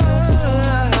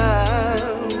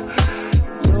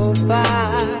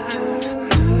 nobody.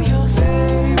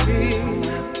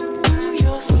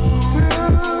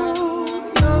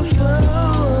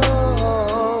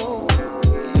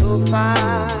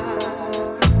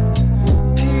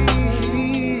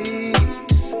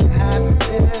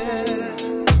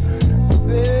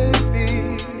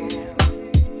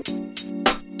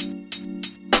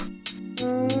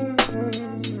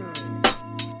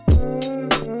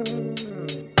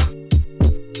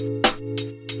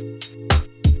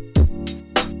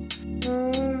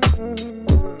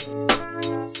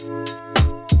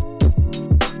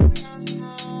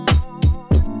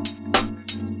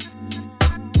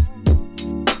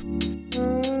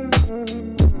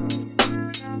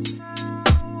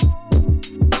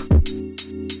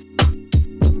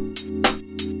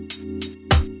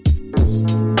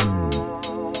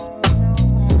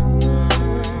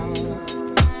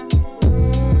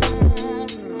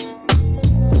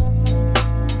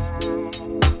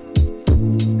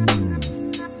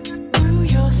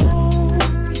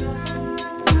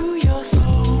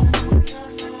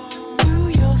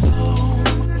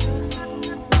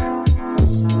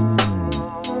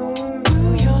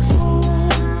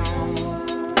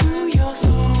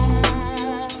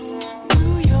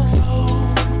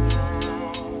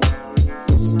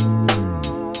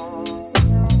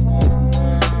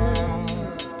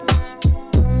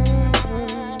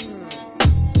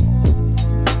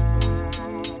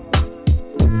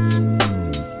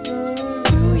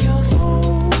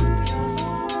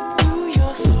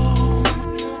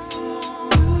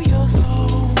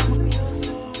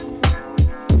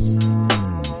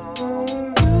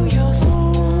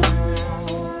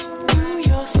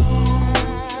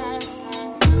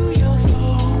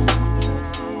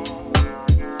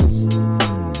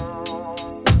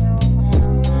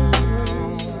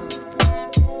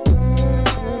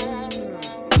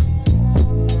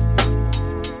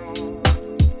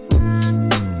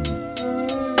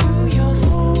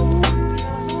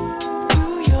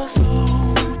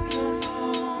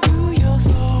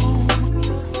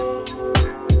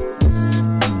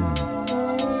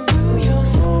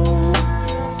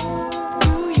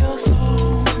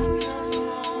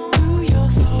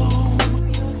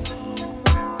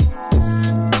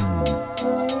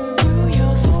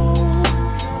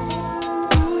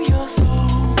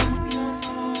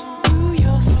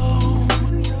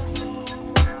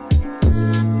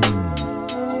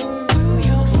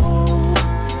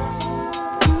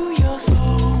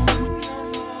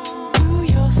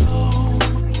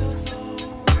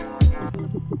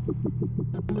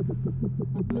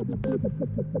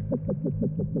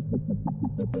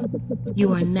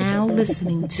 You are now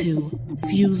listening to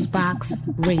Fusebox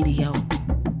Radio.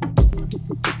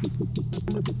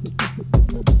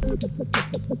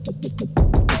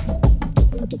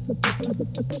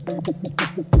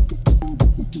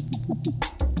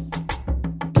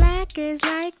 Black is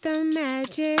like the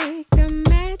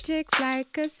magic's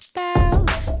like a spell.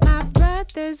 My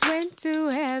brothers went to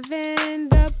heaven,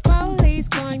 the police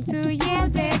going to, yeah,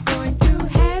 they're going to.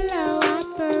 Hello,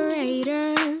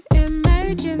 operator,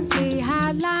 emergency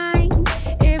hotline.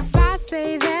 If I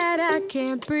say that I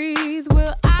can't breathe,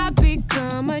 will I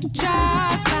become a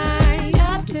child? Line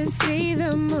up to see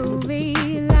the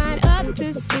movie, line up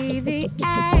to see the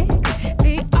act.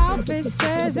 The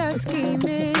officers are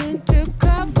scheming to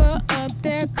cover up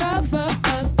their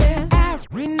act.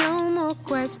 No more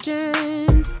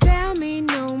questions, tell me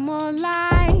no more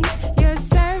lies. You're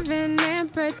serving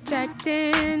and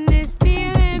protecting is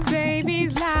stealing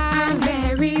babies' lives. I'm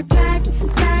very black,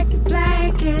 black,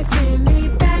 black. Can't send me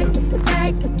back,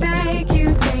 back, back. You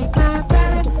take my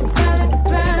brother, brother,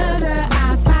 brother.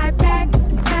 I fight back,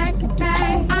 back,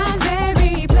 back. I'm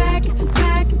very black,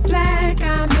 black, black.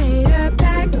 I made a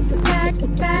back, back,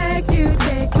 back. You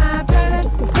take my brother,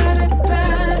 brother,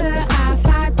 brother. I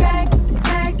fight back,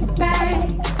 back, back.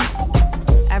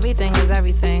 Everything is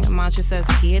everything. A mantra says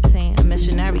guillotine. A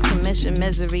missionary commission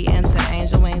misery into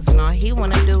angel wings. And all he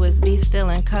wanna do is be still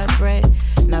and cut bread.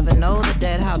 Never know the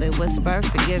dead how they whisper,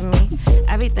 forgive me.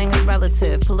 Everything is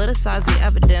relative. Politicize the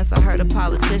evidence. I heard a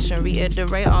politician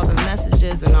reiterate all the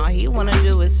messages. And all he wanna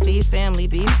do is feed family,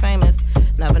 be famous.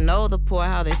 Never know the poor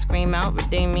how they scream out,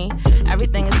 redeem me.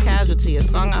 Everything is casualty. A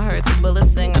song I heard the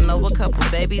Bullets sing. I know a couple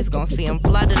babies gon' see him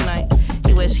fly tonight.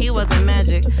 He wish he wasn't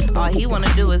magic. All he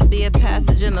wanna do is be a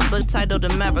passage in the book titled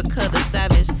America the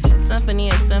Savage. Symphony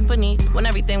and symphony, when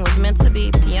everything was meant to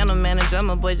be. Piano man and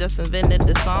drummer boy just invented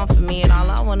the song for me. And all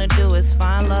I wanna do is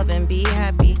find love and be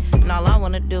happy. And all I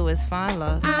wanna do is find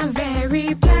love. I'm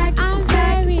very black, I'm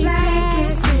very black.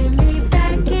 Can't send me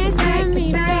back, can't send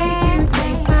me back. You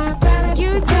take my brother,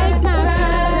 you take my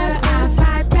brother. I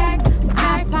fight back,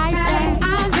 I fight back.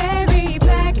 I'm very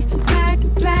black, black,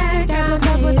 black.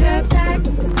 I'm made up back,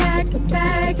 back,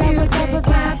 back. You take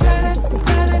my brother,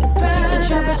 brother, brother.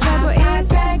 Trouble, trouble is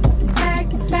back, back,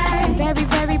 back. I'm very,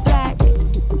 very black.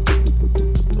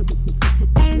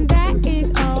 And that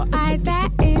is all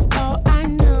that is all I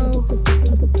know.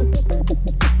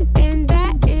 And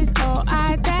that is all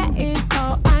that is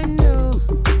all I know.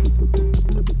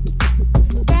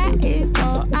 That is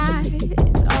all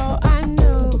it's all I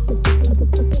know.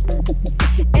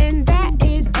 And that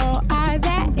is all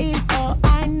that is all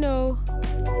I know.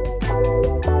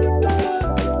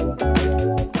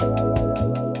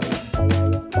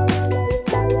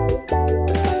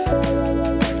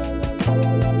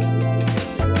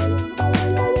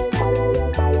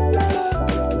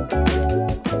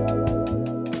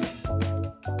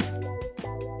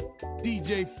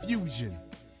 DJ Fusion.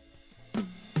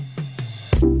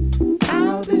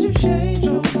 How did you change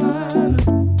your mind?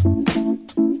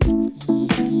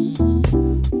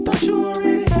 Thought you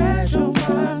already had your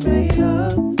mind made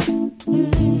up.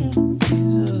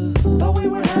 Thought we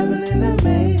were having an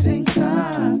amazing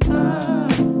time.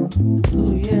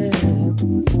 Oh yeah.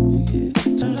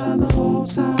 Turns out the whole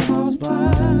time I was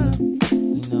blind.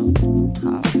 You know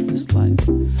how it's like.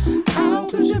 How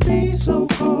could you be so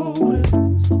cold?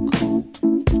 So cold.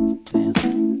 Damn.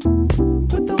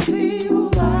 Put those evil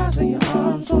lies in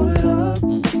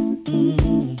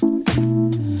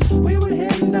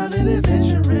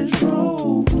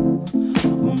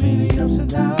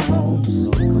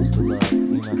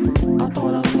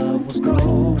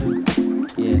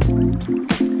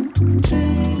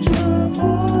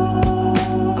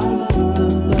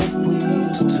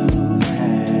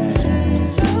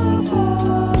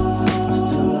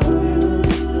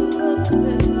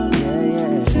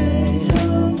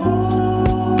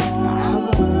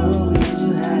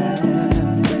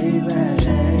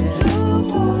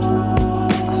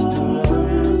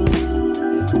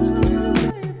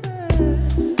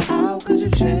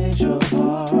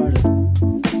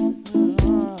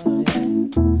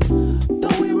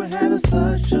Thought we were having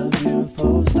such a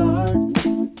beautiful start.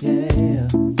 Yeah.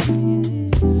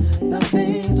 Now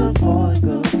things are falling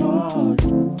apart.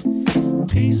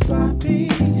 Piece by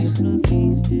piece.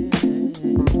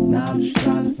 Now I'm just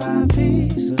trying to find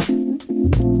peace.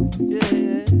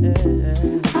 Yeah.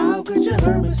 How could you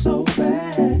hurt me so bad?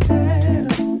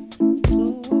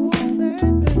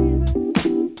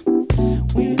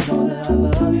 When you know that I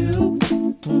love you.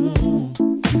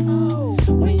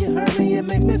 When you hurt me, it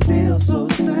make me feel so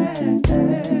sad.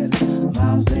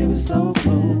 Miles Davis so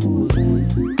cool.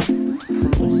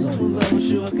 I'm so in love with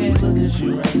you, I can't look at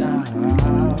you right now.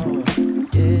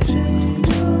 Yeah, change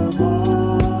of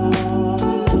heart.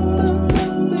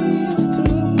 We used to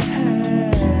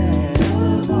have.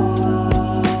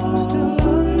 Still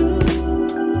love you.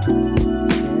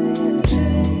 Yeah,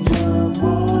 change of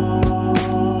heart.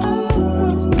 I love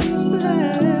what we used to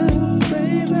have,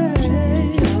 baby.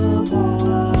 Change of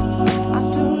heart. I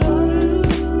still love you.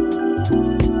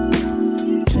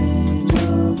 Change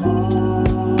of heart.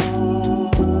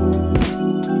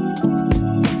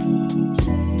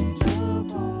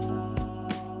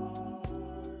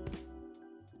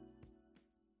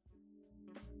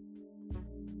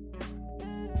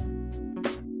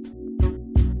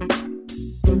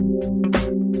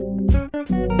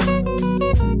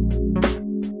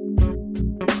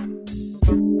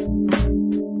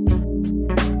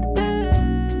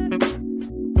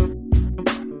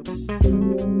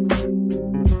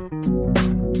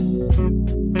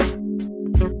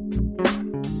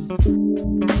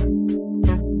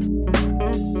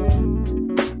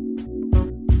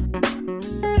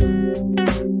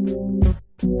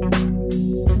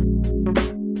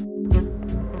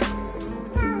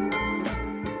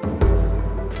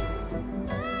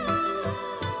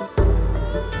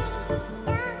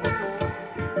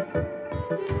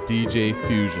 DJ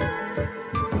Fusion.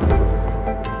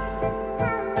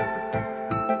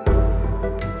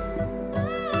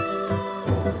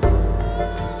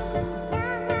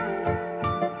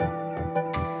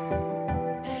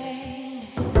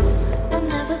 I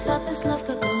never thought this love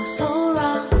could go so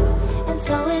wrong, and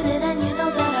so it did, and you know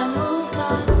that I moved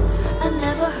on. I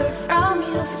never heard from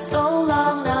you for so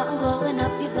long. Now I'm blowing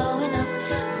up, you're blowing up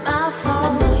my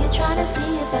phone. I know you're trying to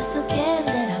see if I still care,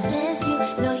 that I miss you.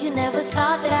 No, you never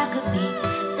thought that I could be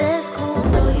this cool.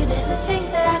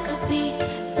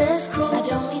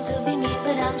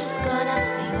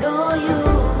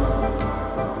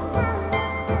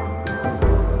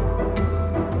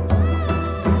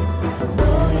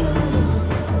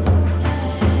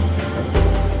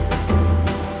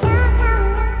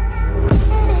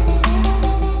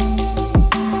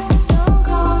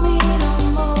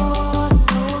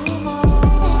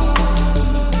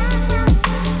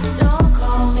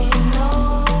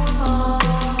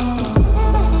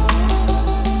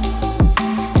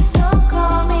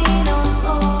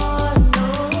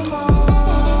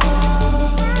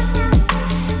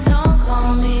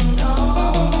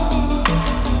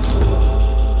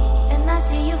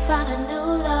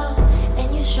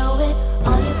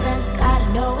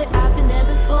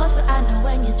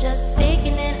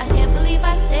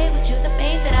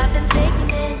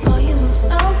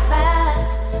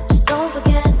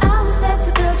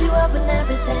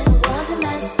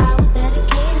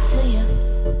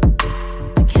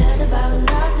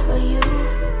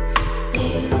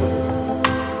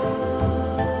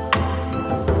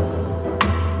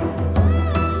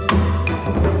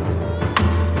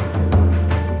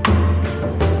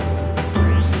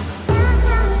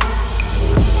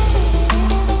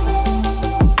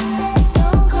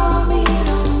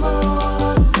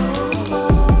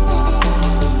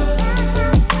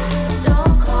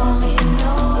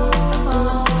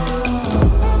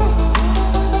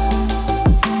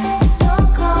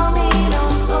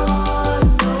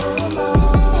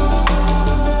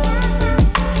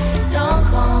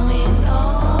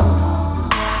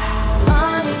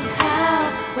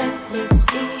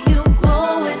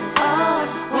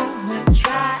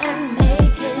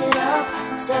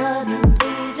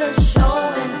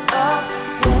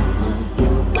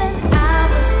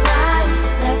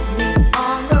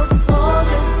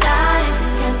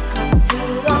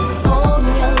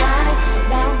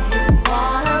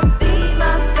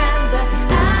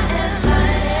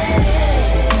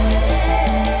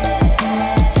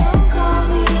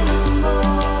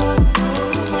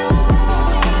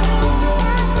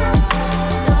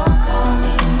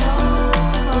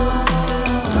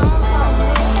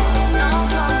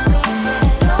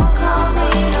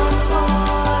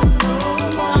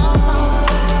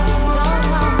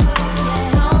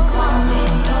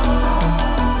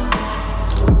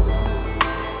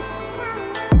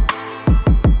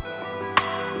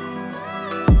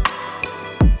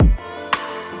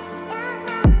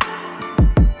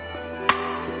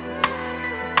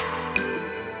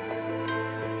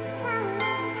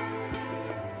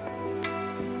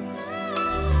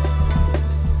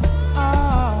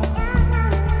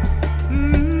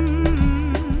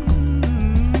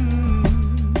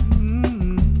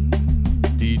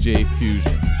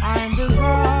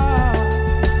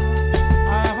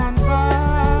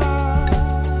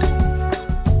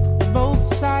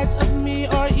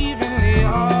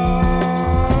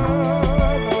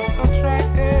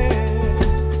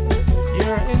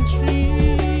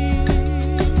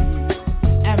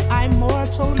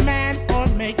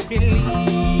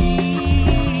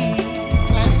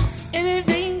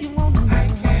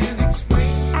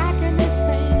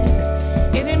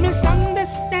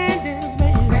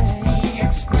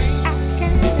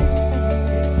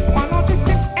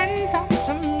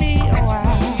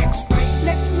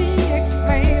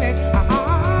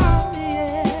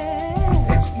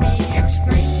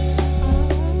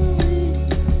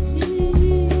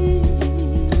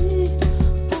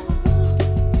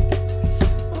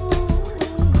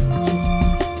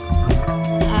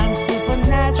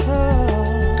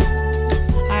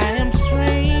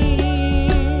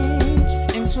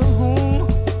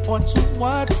 to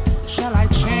what shall I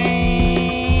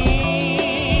change?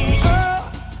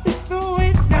 Oh, it's the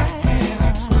way that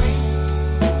everybody,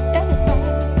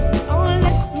 oh,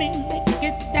 let me make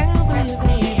it down with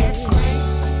you.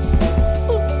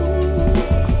 Ooh,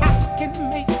 I can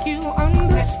make you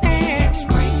understand.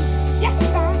 Yes,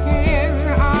 I can.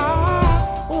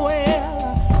 Oh,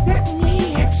 well, let me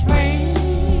explain.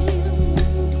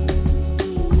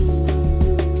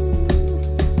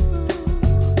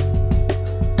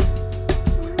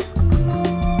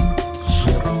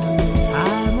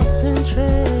 I'm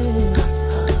eccentric,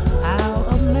 I'll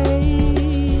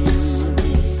amaze.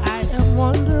 I am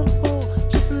wonderful,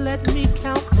 just let me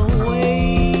count the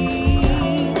ways.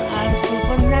 I'm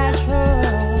supernatural,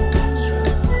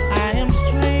 I am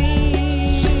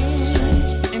strange.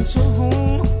 Into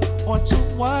whom or to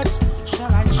what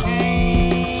shall I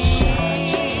change?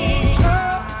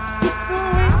 Oh, it's the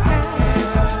way that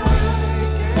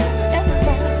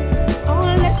everybody, oh,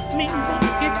 let me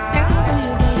make it down to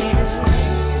you, baby.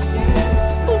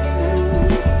 Ooh,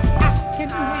 I can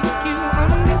make you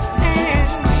understand.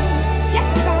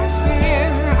 Yes, I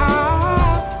can.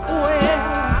 Well,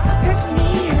 let me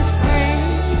explain.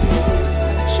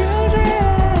 Children.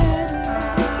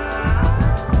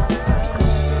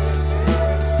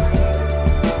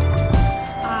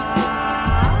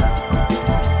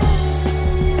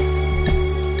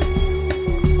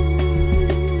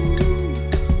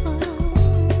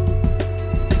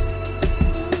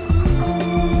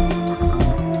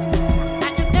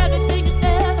 Everything you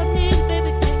ever need,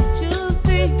 baby, can't you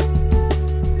see?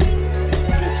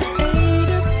 Can't you aid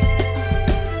it?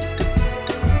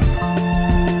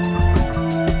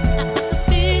 The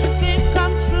biggest dream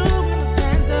come true in a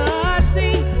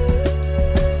fantasy.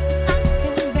 I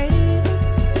can bathe it.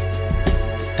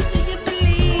 Do you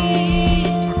believe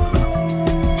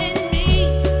in me?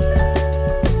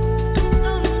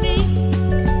 On me?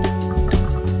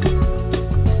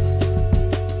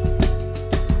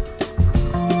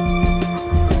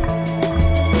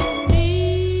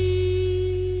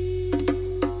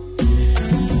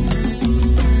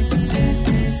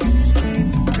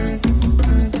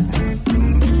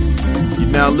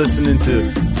 You're now listening to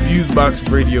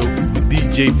Fusebox Radio with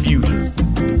DJ Fusion.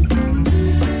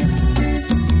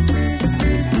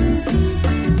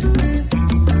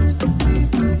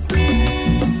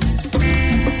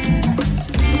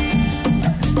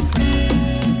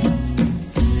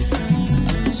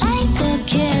 Like a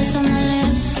kiss on the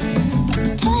lips,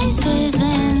 twice as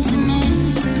intimate.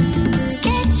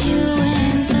 Get you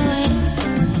into it,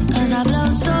 'cause I blow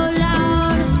so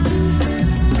loud.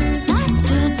 Not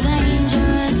too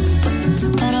dangerous,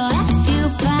 but I'll have you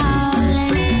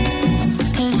powerless.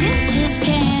 'Cause you just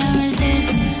can't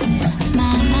resist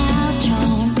my mouth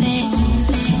trumpet.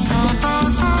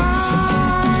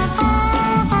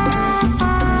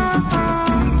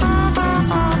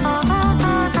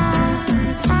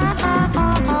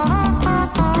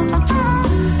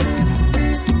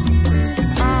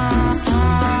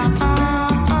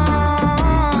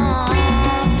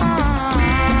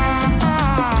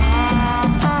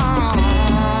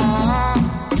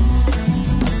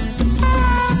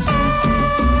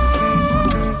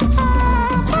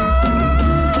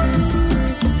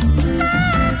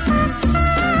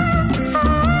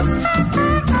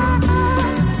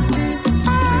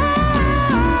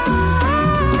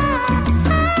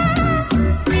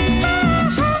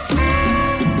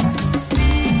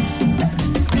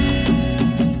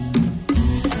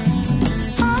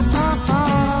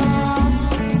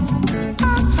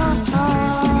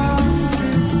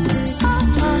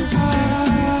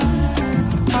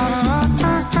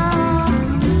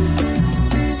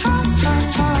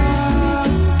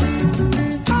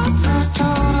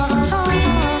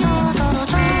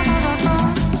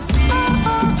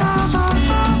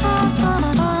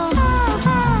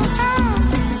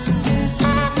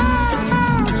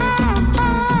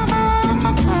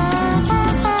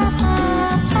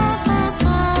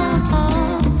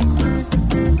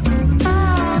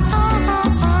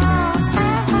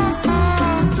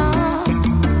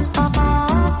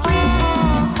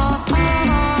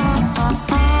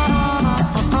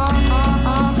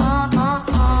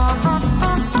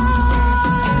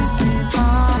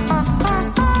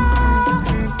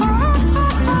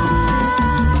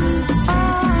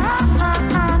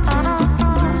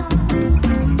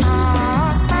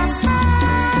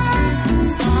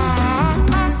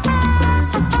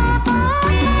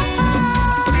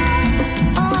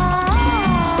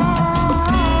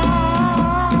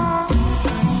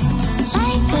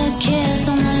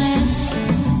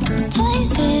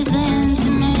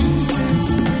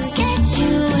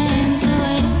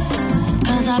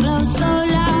 I blow so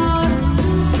loud.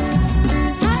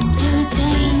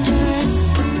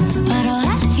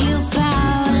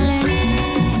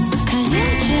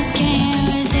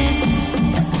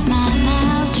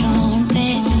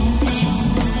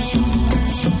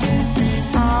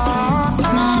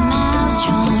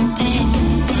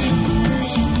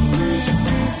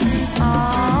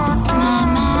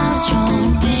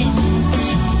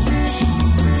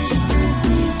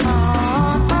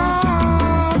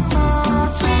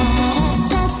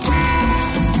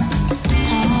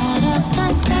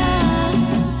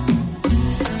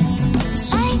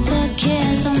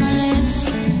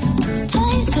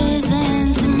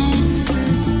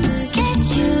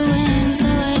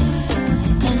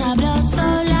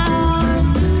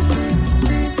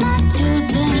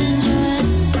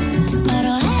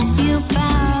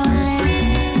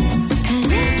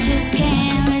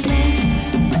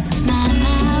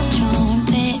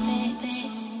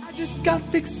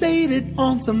 fixated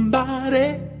on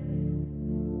somebody.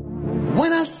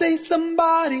 When I say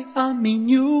somebody, I mean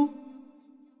you.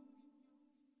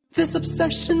 This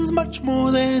obsession's much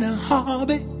more than a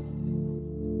hobby.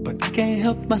 But I can't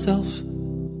help myself.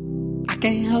 I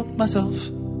can't help myself.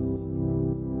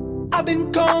 I've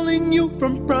been calling you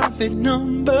from private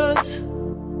numbers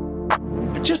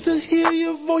just to hear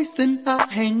your voice, then I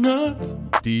hang up.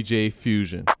 DJ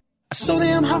Fusion. So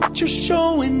damn hot, you're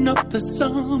showing up the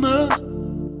summer,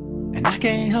 and I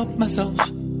can't help myself.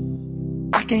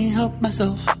 I can't help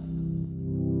myself.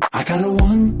 I got a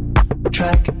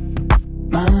one-track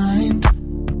mind,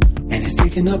 and it's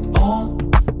taking up all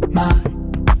my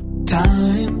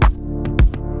time.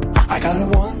 I got a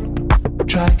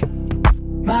one-track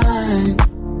mind,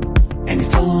 and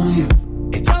it's all on you.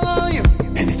 It's all on you,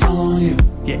 and it's all on you.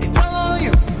 Yeah, it's all on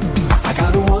you. I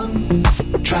got a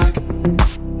one-track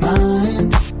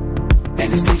mind,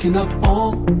 and it's taking up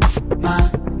all my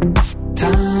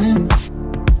time.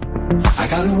 I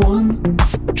got a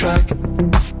one-track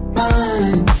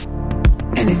mind,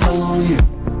 and it's all on you.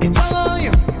 It's all on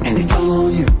you, and it's all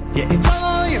on you. Yeah, it's all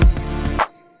on you.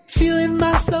 Feeling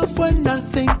myself when I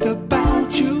think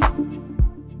about you.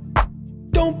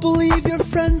 Don't believe your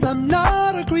friends, I'm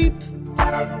not a creep.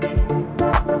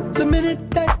 The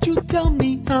minute that you tell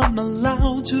me I'm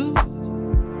allowed to,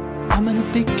 I'm gonna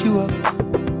pick you up,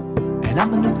 and I'm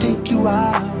gonna take you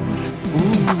out.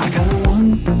 Ooh, I got a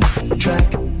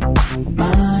one-track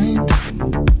mind,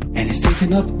 and it's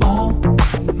taking up all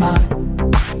my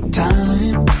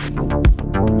time.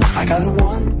 I got a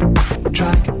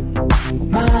one-track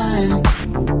mind,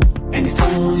 and it's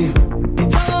all on you.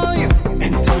 It's all on you,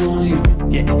 and it's all on you.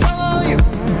 Yeah, it's all on you.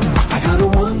 I got a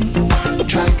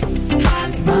one-track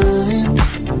mind,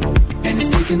 and it's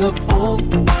taking up all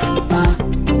my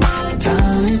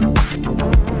time.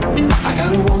 I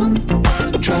got a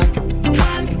one-track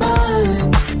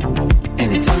mind, and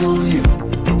it's all on you.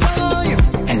 It's all on you,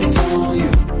 and it's all on you.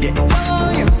 Yeah, it's all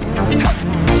on you.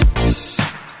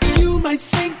 Hey. You might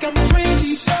think I'm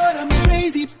crazy, but I'm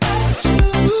crazy about you.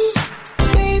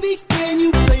 Baby, can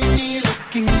you play me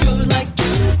looking good like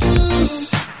you do?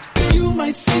 You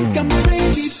might think I'm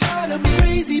crazy, but I'm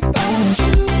crazy about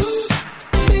you.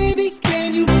 Baby,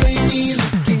 can you play me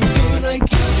looking good like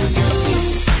you do?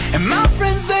 And my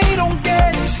friends, they don't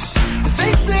get it.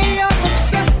 They say I'm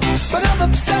obsessed, but I'm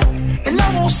upset, and I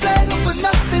won't settle for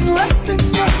nothing less than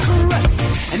your caress.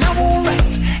 And I won't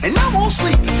rest, and I won't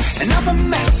sleep, and I'm a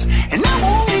mess, and I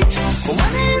won't eat. But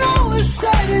when it all is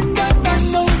said and done, I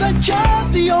know that you're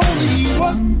the only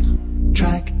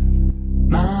one-track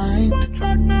mind,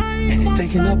 and it's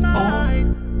taking up all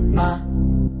my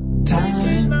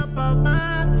time.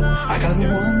 I got a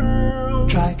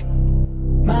one-track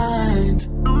mind,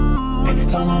 and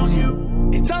it's all on you.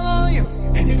 It's all on you,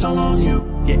 and it's all on you.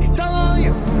 Yeah, it's all on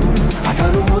you. I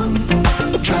got a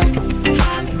one-track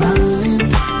mind,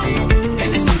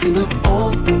 and it's taking up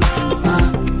all my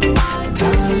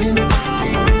time.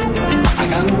 I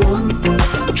got a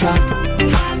one-track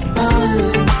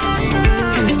mind,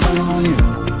 and it's all on you.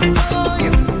 It's all on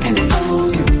you, and it's all on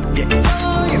you. Yeah, it's all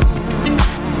on you.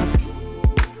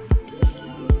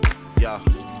 Yeah.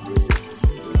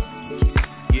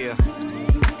 Yeah.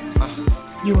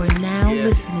 You are now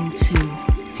listening to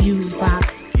Fusebox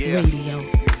Radio.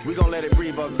 We gon' let it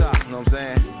breathe up top, you know what I'm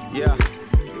saying? Yeah.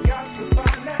 Got to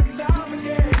find that love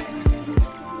again.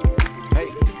 Hey.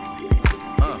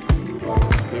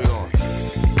 Here we go.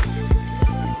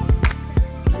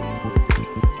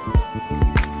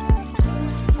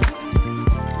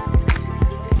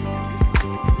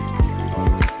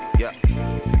 Yeah.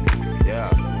 Yeah.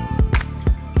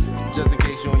 Just in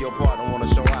case you and your partner wanna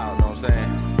show out, you know what I'm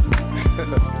saying?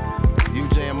 You,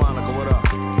 Jay and Monica, what up?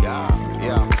 Yeah.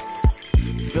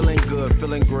 Feeling good,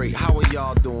 feeling great. How are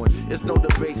y'all doing? It's no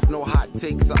debates, no hot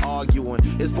takes or arguing.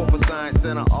 It's both a science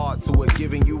and an art to it.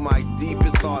 Giving you my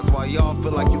deepest thoughts while y'all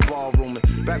feel like you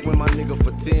ballrooming. Back when my nigga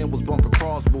for 10 was bumping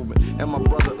cross movement, and my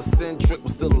brother eccentric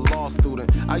was still a law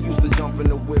student. I used to jump in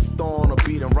the whip, throwing a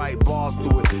beat and write bars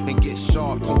to it, and get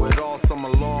sharp to it all summer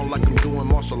long like I'm doing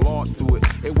martial arts to it.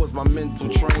 It was my mental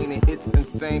training. It's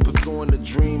insane pursuing the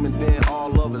dream, and then all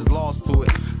love is lost to it.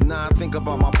 Now I think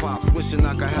about my pops, wishing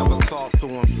I could have a talk to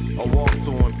him or walk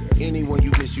to him. Anyone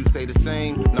you miss, you say the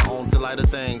same. Now on to lighter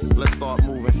things, let's start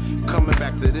moving. Coming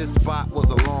back to this spot was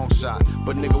a long shot,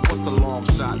 but nigga, what's a long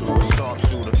shot to a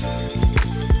sharpshooter?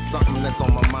 Something that's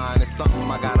on my mind, it's something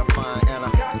I gotta find, and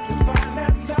I got to find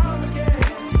that love again.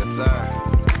 Yes sir.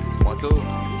 1, 2.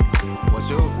 What's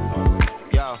you?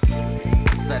 Yo.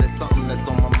 Said it's something that's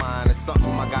on my mind, it's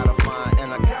something I gotta find,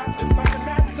 and I got to find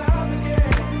that love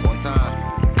again. One time.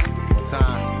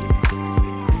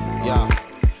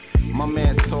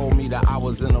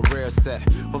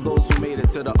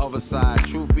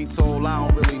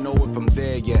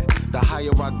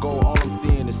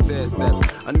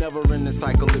 A never-ending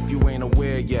cycle if you ain't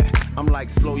aware yet. I'm like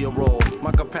slow your roll,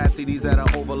 my capacity's at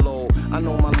an overload. I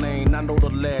know my lane, I know the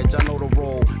ledge, I know the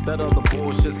road. That other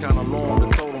bullshit's kinda long, the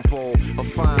totem pole. A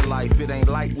fine life, it ain't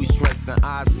like we stressing.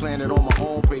 Eyes planted on my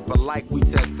own paper, like we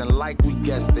testing, like we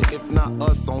guessed it. If not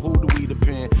us, on who do we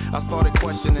depend? I started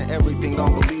questioning everything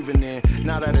I'm believing in.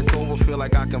 Now that it's over, feel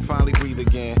like I can finally breathe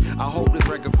again. I hope this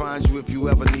record finds you if you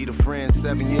ever need a friend.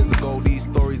 7 years ago, these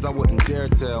stories I wouldn't dare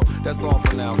tell. That's all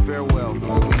for now, farewell,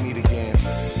 till we meet again.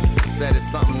 Said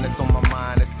it's something that's on my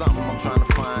mind, it's something I'm trying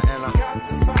to find, and I got to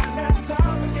find that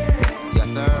love again. Yes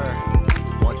sir,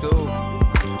 1, 2,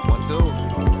 1, 2.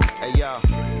 Hey yo,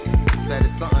 said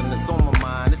it's something that's on my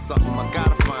mind, it's something I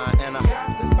gotta find, and I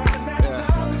got to find that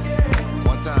love again.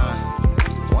 One time,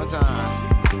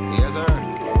 yes sir.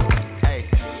 Hey,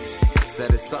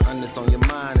 said it's something that's on your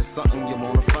mind, it's something you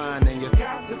wanna find, and you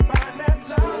got to find that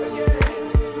love again.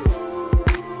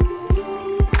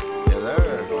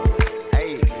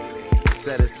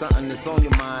 Said it's something that's on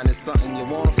your mind, it's something you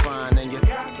wanna find, and you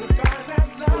got to find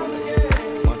that love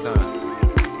again. One time,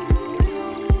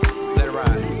 let it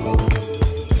ride.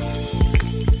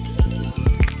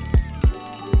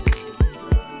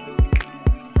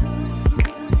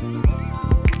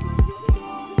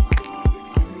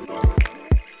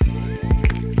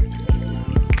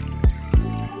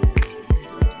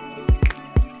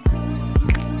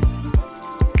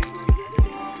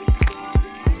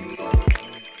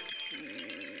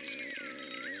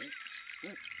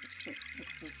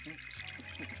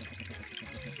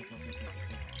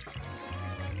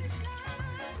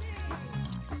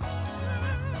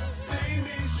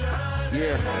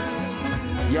 Yeah,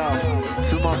 yo,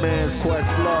 to my man's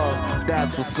Questlove,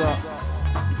 that's what's up.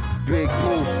 Big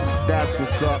Boo, that's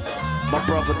what's up. My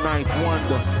brother Ninth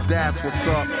Wonder, that's what's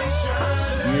up.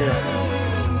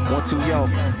 Yeah, 1, 2, yo,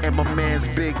 and my man's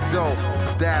Big Dope,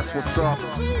 that's what's up.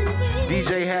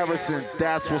 DJ Harrison,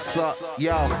 that's what's up.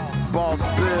 Yo, Boss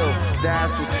Bill,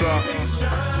 that's what's up.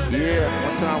 Yeah,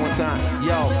 one time.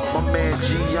 Yo, my man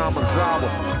G Yamazawa,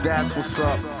 that's what's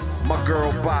up. My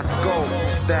girl Bosco,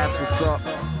 that's what's up.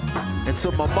 And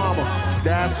to my mama,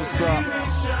 that's what's up.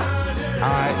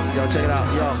 Alright, yo, check it out.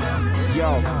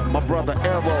 Yo, my brother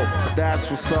Arrow, that's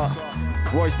what's up.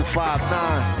 Royce the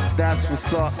 5'9", that's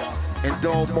what's up. And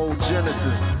Domo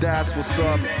Genesis, that's what's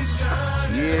up.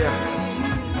 Yeah.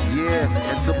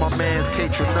 And to my man's K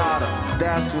Tronada,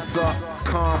 that's what's up.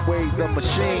 Conway the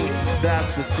Machine,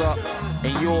 that's what's up.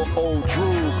 And your old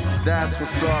Drew, that's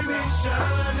what's up.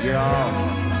 Yo.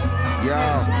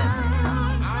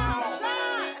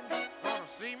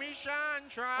 See me shine,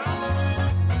 try.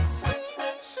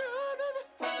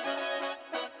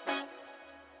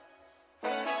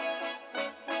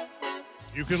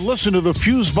 You can listen to the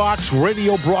Fusebox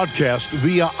radio broadcast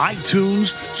via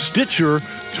iTunes, Stitcher,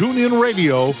 TuneIn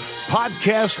Radio,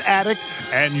 Podcast Addict,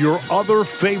 and your other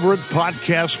favorite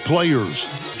podcast players.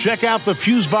 Check out the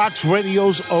Fusebox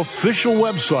Radio's official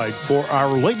website for our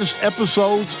latest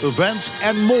episodes, events,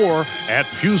 and more at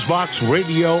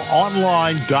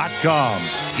FuseboxRadioOnline.com.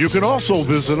 You can also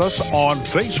visit us on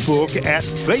Facebook at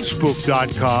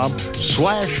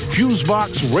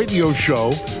Facebook.com/Fusebox Radio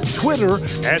Show, Twitter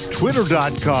at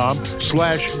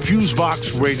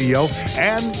Twitter.com/Fusebox Radio,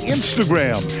 and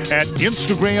Instagram at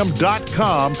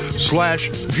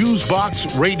Instagram.com/Fusebox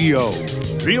Radio.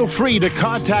 Feel free to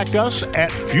contact us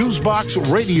at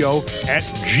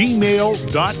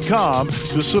FuseboxRadio@gmail.com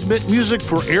to submit music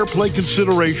for airplay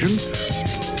consideration,